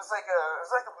 Yeah, it was like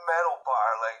a metal bar,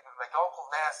 like Uncle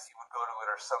Nasty would go to it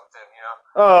or something, you know.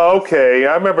 Oh, okay.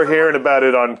 I remember hearing about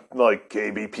it on like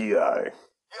KBPI.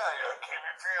 Yeah,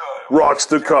 KBPI. Rocks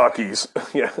the cockies.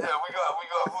 Yeah. Yeah, we got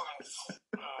fucking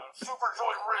super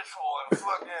joint ritual and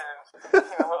fucking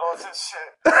all this shit.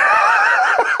 but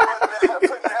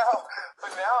now,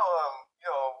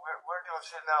 we're doing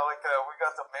shit now. Like we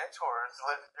got the Mentors,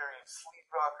 legendary sleep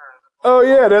rockers. Oh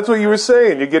yeah, that's what you were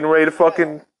saying. You're getting ready to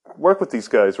fucking work with these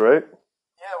guys, right?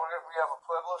 Yeah, we have a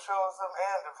Pueblo show with them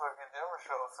and a fucking Denver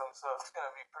show with them, so it's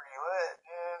gonna be pretty lit,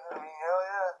 dude. I mean, hell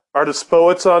yeah. Are the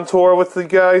Spoets on tour with the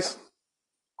guys?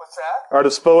 What's that? Are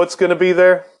the Spoets going to be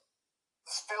there?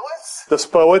 The Spillets? The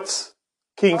Spoets?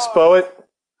 King Spoet?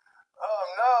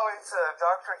 No, it's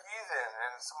Dr. Heathen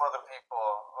and some other people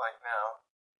like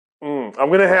now. I'm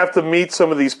going to have to meet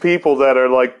some of these people that are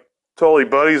like totally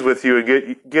buddies with you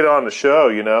and get on the show,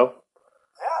 you know?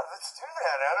 Yeah, let's do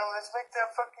that, Adam. Let's make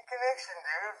that fucking connection,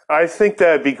 dude. I think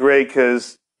that'd be great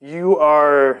because you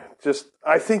are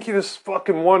I think you're just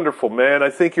fucking wonderful, man.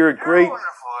 I think you're a great... You're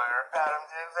wonderful, Adam,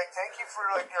 dude. Like, thank you for,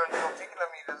 thinking of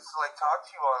me to just, talk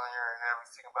to you on here and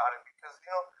everything about it because,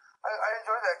 I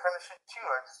enjoy that kind of shit too.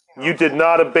 You did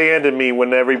not abandon me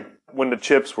when the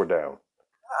chips were down.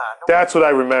 That's what I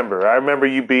remember. I remember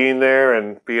you being there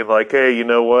and being like, hey, you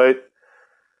know what?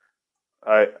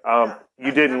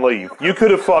 You didn't leave. You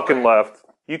could have fucking left.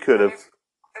 You could have.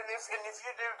 And if you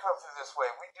do come through this way,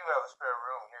 we do have a spare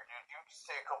room here, dude. You can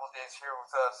stay a couple days here with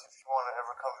us if you want to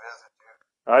ever come visit, dude.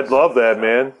 I'd love that,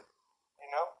 man.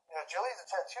 Yeah, Jilly's a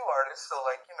tattoo artist, so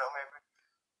maybe,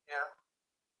 yeah.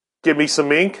 Give me some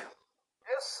ink?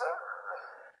 Yes, sir.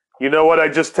 You know what? I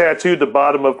just tattooed the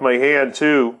bottom of my hand,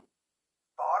 too.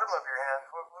 Bottom of your hand?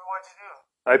 What'd you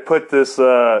do? I put this,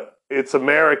 it's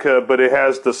America, but it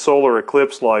has the solar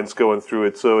eclipse lines going through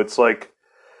it, so it's like,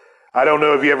 I don't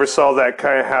know if you ever saw that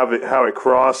kind of how it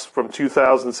crossed from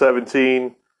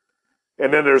 2017,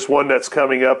 and then there's one that's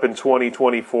coming up in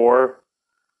 2024.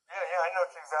 Yeah, I know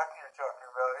exactly what you're talking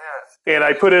about, yes. And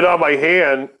I put it on my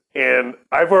hand, and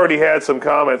I've already had some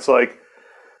comments like,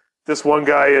 this one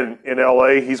guy in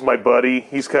LA, he's my buddy.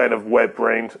 He's kind of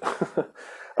wet-brained.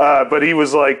 But he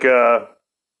was like,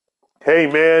 hey,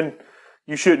 man,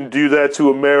 you shouldn't do that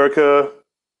to America.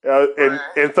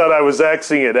 And thought I was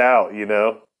Xing it out, you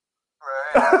know?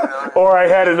 Right. Or I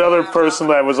had another person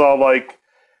that was all like,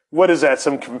 what is that,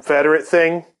 some Confederate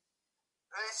thing?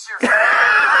 It's your fuck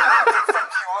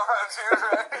you want, dude,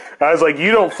 right? I was like,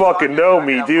 you don't fucking know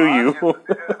me, do you? Right,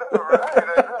 I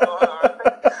know.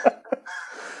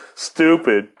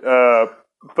 Stupid.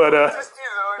 But just, in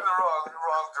the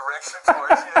wrong direction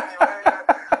towards you anyway.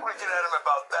 I want to get at him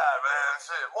about that, man.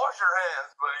 Shit, wash your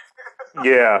hands, buddy.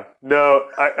 Yeah, no,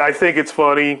 I think it's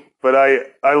funny, but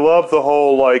I love the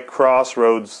whole,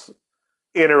 Crossroads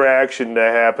interaction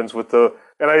that happens with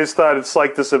and I just thought it's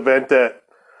like this event that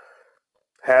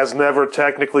has never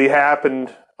technically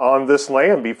happened on this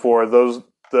land before,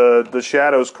 the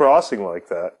shadows crossing like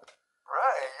that.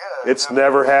 Right, yeah. It's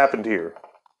never happened here.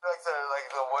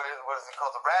 What is it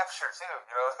called? The rapture, too,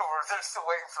 They're still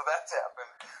waiting for that to happen.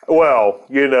 Well,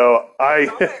 Don't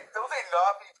they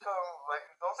not become,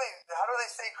 how do they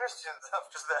stay Christians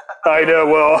after that? I know,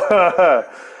 well,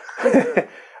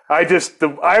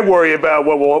 I worry about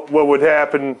what would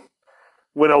happen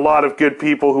when a lot of good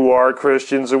people who are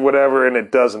Christians or whatever, and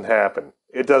it doesn't happen.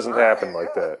 It doesn't happen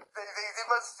like that. They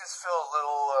must just feel a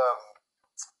little,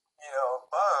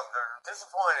 bummed or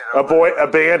disappointed.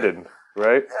 Abandoned,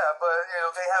 right? Yeah, but,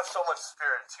 they have so much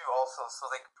spirit, too, also, so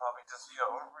they could probably just,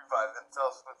 revive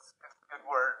themselves with good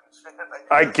word and shit.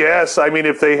 I guess. I mean,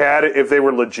 if they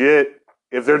were legit,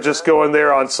 if they're just going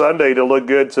there on Sunday to look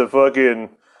good to fucking,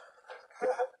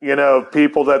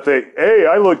 people that hey,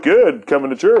 I look good coming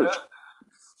to church.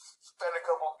 Spend a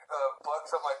couple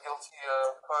bucks on my guilty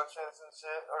conscience and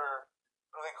shit, or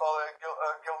what do they call it?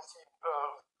 Guilty.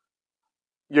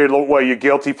 Your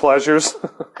guilty pleasures? Yeah,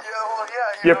 well,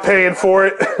 yeah. You're paying for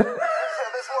it? I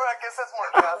guess that's more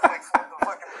Catholics with the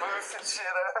fucking booze and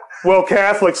shit. Well,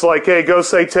 Catholics hey, go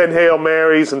say 10 Hail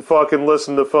Marys and fucking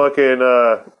listen to fucking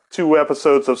 2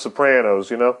 episodes of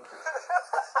Sopranos,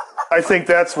 I think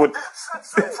that's what...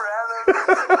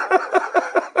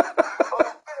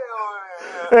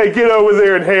 Hey, get over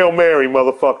there and Hail Mary,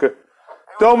 motherfucker.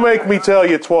 Don't make me tell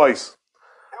you twice.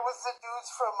 It was the dudes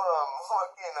from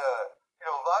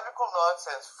logical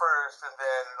nonsense first, and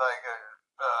then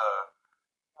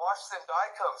Watch Them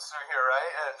Die comes through here,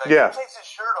 right? And like, Yeah. he takes his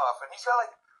shirt off, and he's got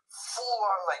like full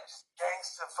on like just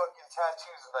gangsta fucking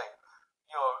tattoos, and like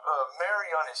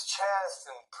Mary on his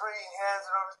chest and praying hands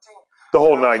and everything. The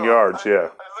whole 9 yards, yeah.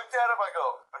 I looked at him. I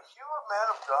go, "Are you a man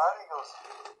of God?" He goes,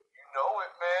 "You know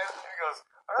it, man." He goes,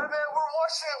 "All right, man, we're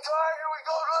watching Them Die. Here we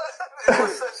go." It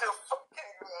was such a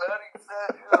fucking nutty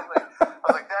set. I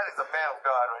was like, that is a man of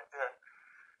God right there.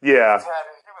 Yeah.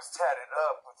 He was tatted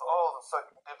up with all the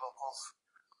fucking biblicals.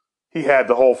 He had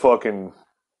the whole fucking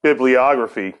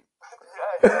bibliography.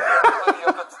 Yeah, he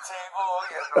up at the table.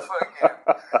 He had the fucking,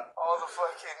 all the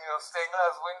fucking, stained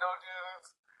glass window dudes.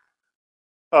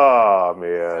 Oh, Yeah,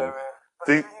 man. man.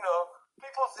 But,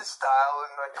 people's just style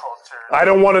and like culture. I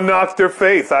don't want to knock their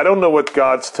faith. I don't know what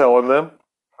God's telling them.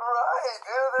 Right,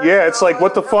 dude. Yeah, it's like,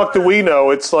 what the fuck do we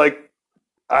know? It's like,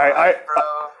 Bro, boom,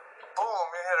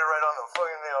 you hit it right on the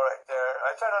fucking nail right there.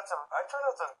 I try not to,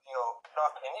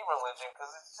 knock any religion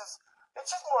because it's just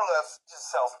more or less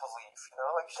just self-belief,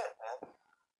 like shit, man.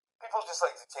 People just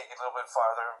like to take it a little bit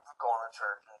farther, going to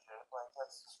church and shit. Like,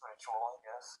 that's just ritual, I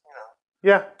guess,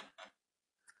 Yeah.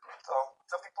 So,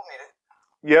 some people need it.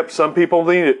 Yep, some people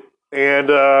need it. And,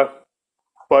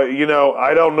 but,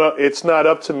 I don't know. It's not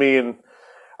up to me. And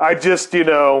I just,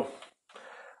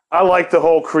 I like the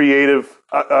whole creative.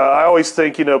 I always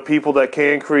think, people that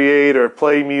can create or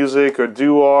play music or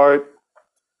do art,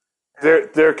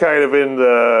 they're kind of in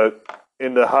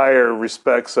the higher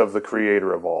respects of the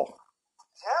creator of all.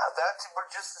 Yeah, we're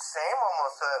just the same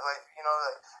almost.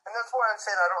 And that's why I'm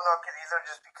saying I don't knock it either,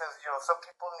 just because some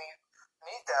people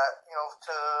need that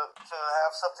to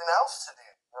have something else to do.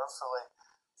 So like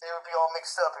they would be all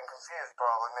mixed up and confused,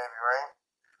 probably, maybe, right?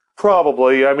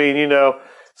 Probably. I mean,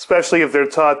 especially if they're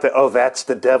taught that, oh, that's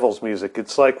the devil's music.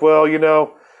 It's like, well,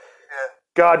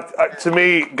 God, to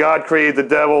me, God created the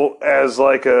devil as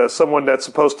like someone that's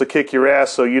supposed to kick your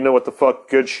ass, so you know what the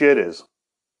fuck good shit is.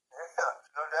 Yeah,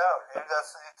 no doubt. And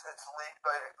it's lead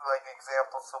by like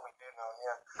example, so we do know.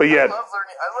 Yeah. But yeah, I love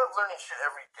learning shit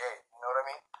every day. You know what I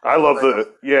mean? I love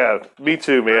me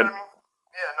too, man. You know what I mean?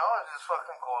 Yeah, knowledge is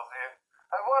fucking cool, dude.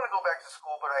 I want to go back to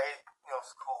school, but I hate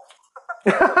school.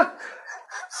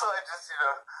 So I just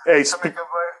Hey, to make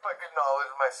up my fucking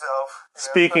knowledge myself.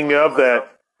 Speaking of that.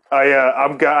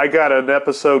 I got an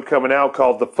episode coming out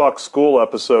called the Fuck School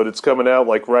episode. It's coming out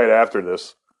like right after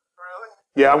this. Really?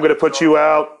 Yeah, I'm going to put you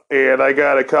out, and I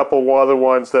got a couple other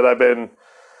ones that I've been.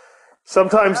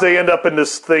 Sometimes they end up in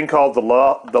this thing called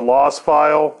the lost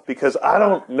file because I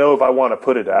don't know if I want to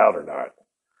put it out or not.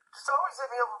 Just always hit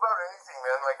me up about anything,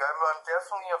 man. Like I'm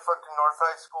definitely a fucking North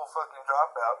High School fucking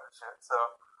dropout and shit. So.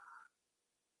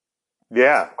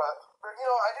 Yeah. But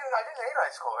I didn't hate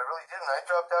high school. I really didn't. I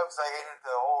dropped out because I hated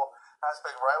the whole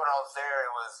aspect. Right when I was there,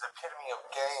 it was the epitome of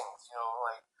gangs.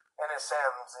 Like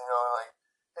NSMs. Like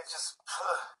it just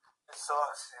it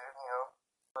sucks, dude.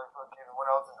 Like fucking when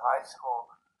I was in high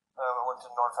school, I went to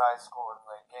North High School, and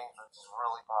like gangs were just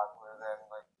really popular then.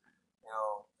 Like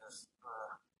just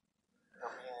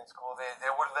being in school,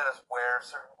 they wouldn't let us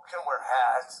we couldn't wear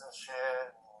hats and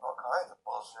shit and all kinds of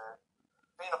bullshit.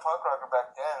 Being a punk rocker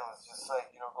back then was just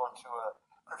like, going to a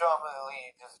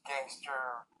predominantly just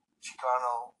gangster,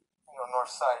 Chicano, North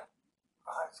Side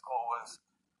high school was,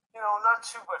 not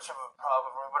too much of a problem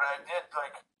for me, but I did,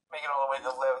 like, make it all the way to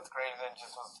 11th grade and then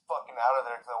just was fucking out of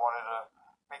there because I wanted to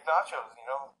make nachos,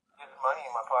 get money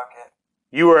in my pocket.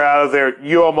 You were out of there.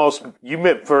 You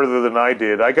went further than I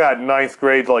did. I got 9th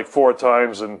grade like 4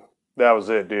 times, and that was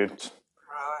it, dude.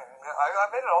 Really? I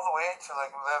made it all the way to,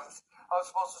 like, 11th. I was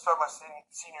supposed to start my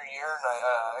senior year, and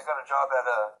I got a job at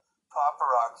a Papa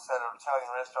Rocks at an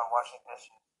Italian restaurant washing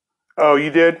dishes. Oh,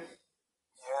 you did?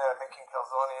 Yeah, making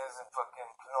calzones and fucking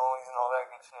cannolis and all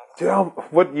that good shit. Damn,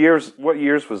 what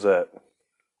years was that?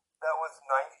 That was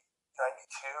 92.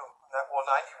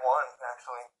 91,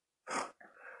 actually.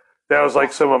 That was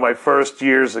like some of my first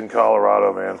years in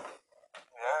Colorado, man.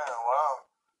 Yeah, wow.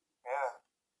 Yeah.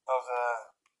 I was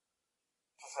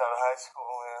just out of high school,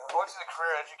 man. I went to the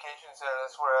Career Education Center.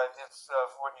 That's where I did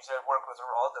stuff. When you said work with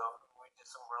Geraldo, we did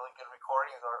some really good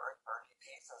recordings, our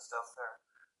EPs and stuff there.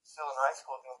 Still in high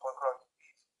school doing punk rock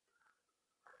EPs.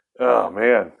 Oh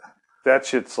man, that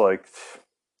shit's like.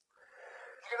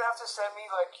 You're gonna have to send me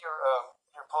like your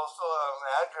postal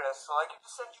address so I can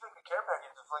just send you like a care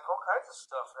package of like all kinds of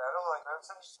stuff. Man. I'll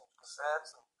send you some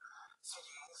cassettes and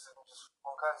CDs and just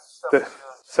all kinds of stuff. That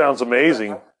sounds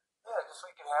amazing. Yeah, just so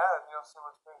you can have, see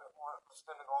what's been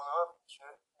going on and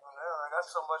shit. I got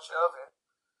so much of it.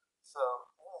 So,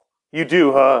 yeah. You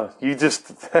do, huh? You just,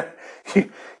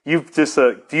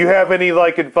 do you have any,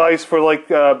 like, advice for, like,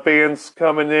 bands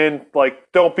coming in?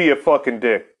 Like, don't be a fucking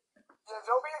dick. Yeah,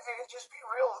 don't be a dick. Just be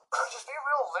real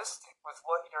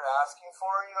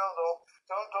you know,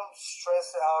 don't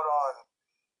stress out on,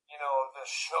 you know, the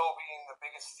show being the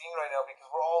biggest thing right now, because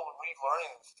we're all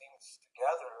relearning these things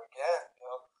together again, you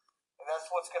know, and that's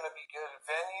what's going to be good.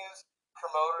 Venues,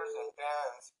 promoters, and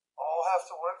bands all have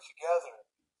to work together,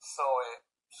 so it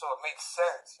makes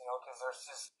sense, you know, because there's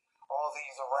just all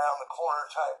these around the corner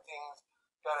type things.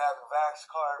 Got to have a vax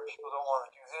card. People don't want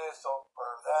to do this or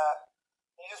that.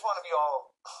 You just want to be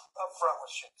all upfront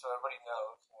with shit so everybody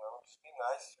knows, you know. Just be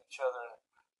nice to each other and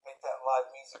make that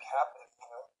live music happen, you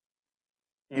know.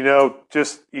 You know,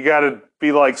 just, you gotta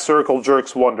be like Circle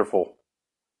Jerks Wonderful.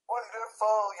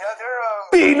 Wonderful. Yeah,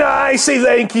 they're, Be nice, say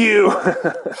thank you.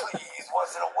 please,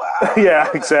 once in a while.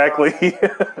 Yeah, exactly. Love that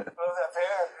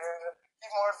band, dude.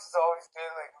 Keith Morris has always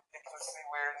been, like, ridiculously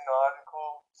weird and odd and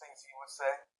cool things he would say.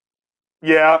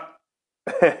 Yeah.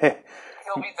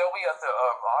 They'll be at the,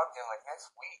 Ogden, like,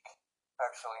 next week,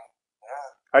 actually. Yeah.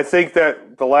 I think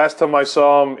that the last time I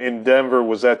saw him in Denver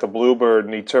was at the Bluebird,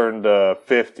 and he turned 50. Oh,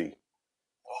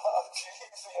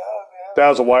 jeez, yeah, man. That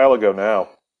was a while ago now. Wow,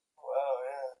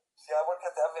 yeah. See, I worked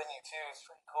at that venue too. It's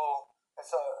pretty cool. I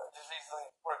just recently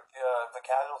worked the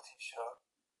Casualty show.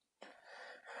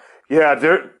 Yeah,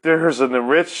 there's an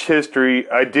enriched history.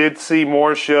 I did see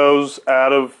more shows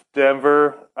out of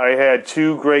Denver. I had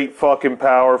two great fucking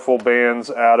powerful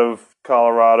bands out of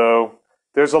Colorado.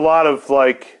 There's a lot of,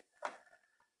 like,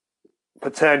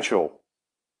 potential.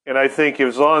 And I think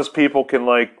as long as people can,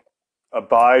 like,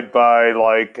 abide by,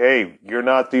 like, hey, you're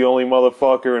not the only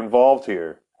motherfucker involved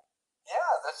here.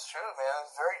 Yeah, that's true, man.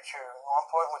 It's very true. I'm on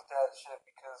point with that shit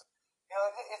because, you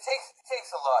know, it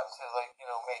takes a lot to, like, you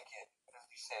know, make it, as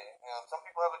you say. You know, some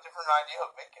people have a different idea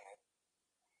of making it.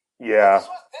 Yeah.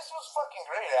 This was fucking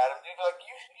great, Adam, dude. Like,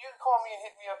 you call me and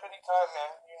hit me up anytime, man.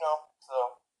 You know,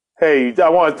 so. Hey, I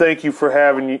want to thank you for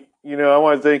having you. You know, I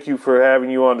want to thank you for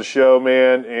having you on the show,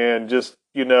 man, and just,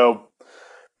 you know,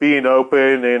 being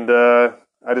open. And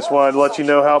I just wanted to let you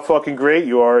know how fucking great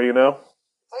you are. You know.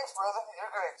 Thanks, brother. You're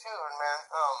great too, and man,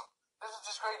 this is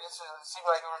just great. It seemed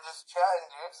like we were just chatting,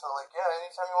 dude. So, like, yeah,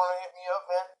 anytime you want to hit me up,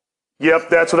 man.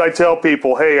 Yep, that's what I tell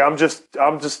people. Hey, I'm just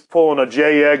pulling a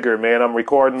J. Edgar, man. I'm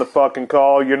recording the fucking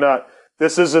call. You're not.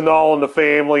 This isn't All in the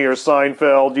Family or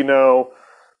Seinfeld. You know,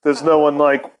 there's no one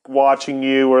like watching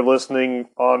you or listening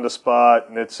on the spot,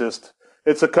 and it's a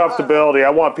comfortability. I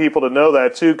want people to know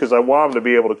that too, because I want them to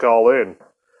be able to call in.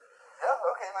 Yeah,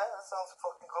 okay, man. That sounds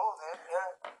fucking cool, dude.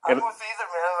 Yeah, I'm with either,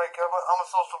 man. Like, I'm a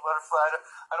social butterfly.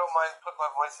 I don't mind putting my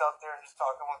voice out there and just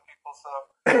talking with people. So,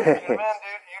 you the man,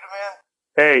 dude. You the man.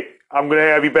 Hey, I'm going to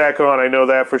have you back on. I know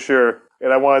that for sure.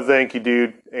 And I want to thank you,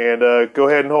 dude. And go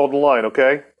ahead and hold the line,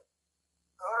 okay?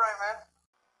 All right, man.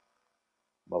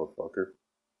 Motherfucker.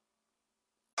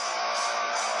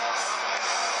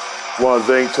 Want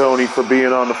to thank Tony for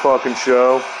being on the fucking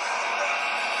show.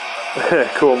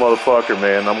 Cool motherfucker,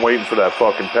 man. I'm waiting for that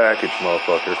fucking package,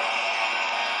 motherfucker.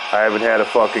 I haven't had a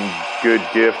fucking good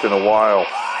gift in a while.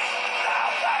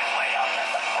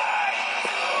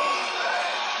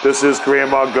 This is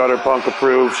Grandma Gutter Punk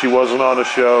approved. She wasn't on the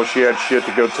show. She had shit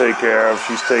to go take care of.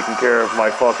 She's taking care of my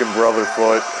fucking brother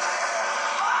Foot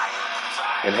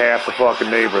and half the fucking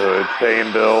neighborhood,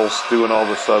 paying bills, doing all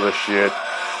this other shit.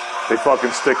 They fucking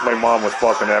stick my mom with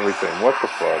fucking everything. What the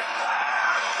fuck?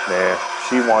 Nah,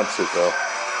 she wants it though.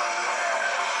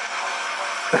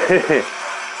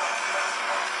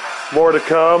 More to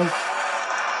come.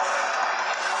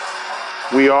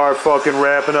 We are fucking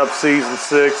wrapping up season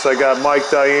 6. I got Mike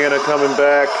Diana coming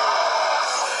back.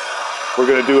 We're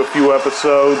going to do a few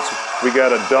episodes. We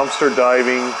got a dumpster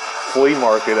diving flea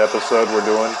market episode we're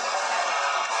doing.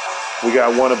 We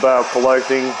got one about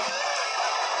collecting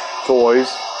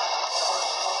toys.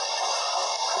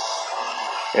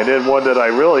 And then one that I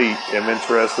really am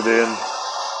interested in.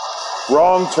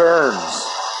 Wrong turns.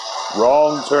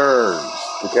 Wrong turns.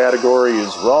 The category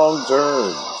is wrong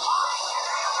turns.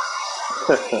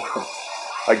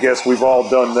 I guess we've all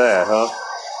done that, huh?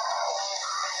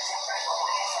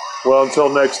 Well, until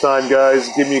next time, guys,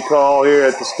 give me a call here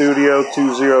at the studio,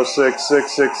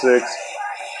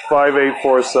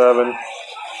 206-666-5847.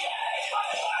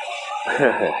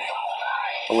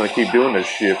 I'm going to keep doing this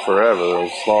shit forever,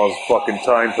 as long as fucking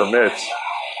time permits.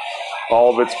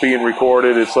 All of it's being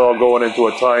recorded. It's all going into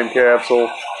a time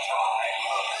capsule.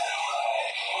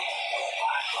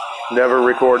 Never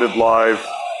recorded live.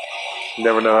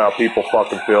 Never know how people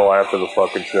fucking feel after the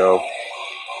fucking show.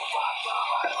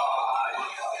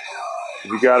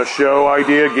 If you got a show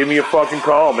idea, give me a fucking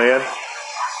call, man.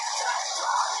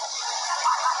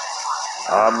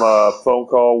 I'm a phone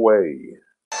call away.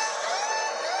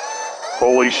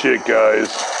 Holy shit, guys.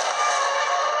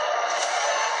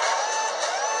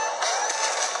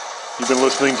 You've been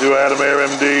listening to Adam Air,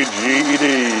 MD,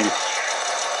 GED.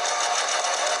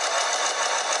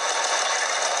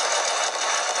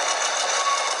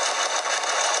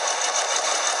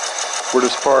 We're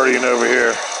just partying over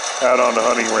here, out on the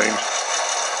hunting range.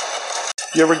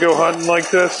 You ever go hunting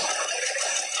like this?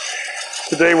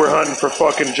 Today we're hunting for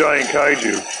fucking giant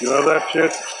kaiju. You know that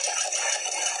shit?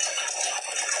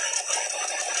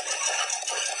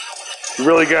 You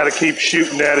really gotta keep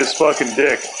shooting at his fucking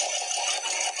dick.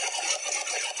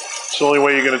 It's the only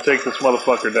way you're gonna take this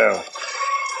motherfucker down.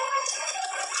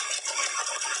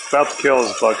 About to kill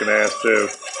his fucking ass, too.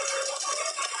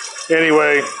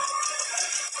 Anyway,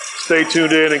 stay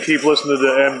tuned in and keep listening to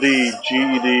MD,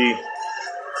 GED,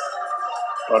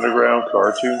 Underground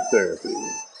Cartoon Therapy.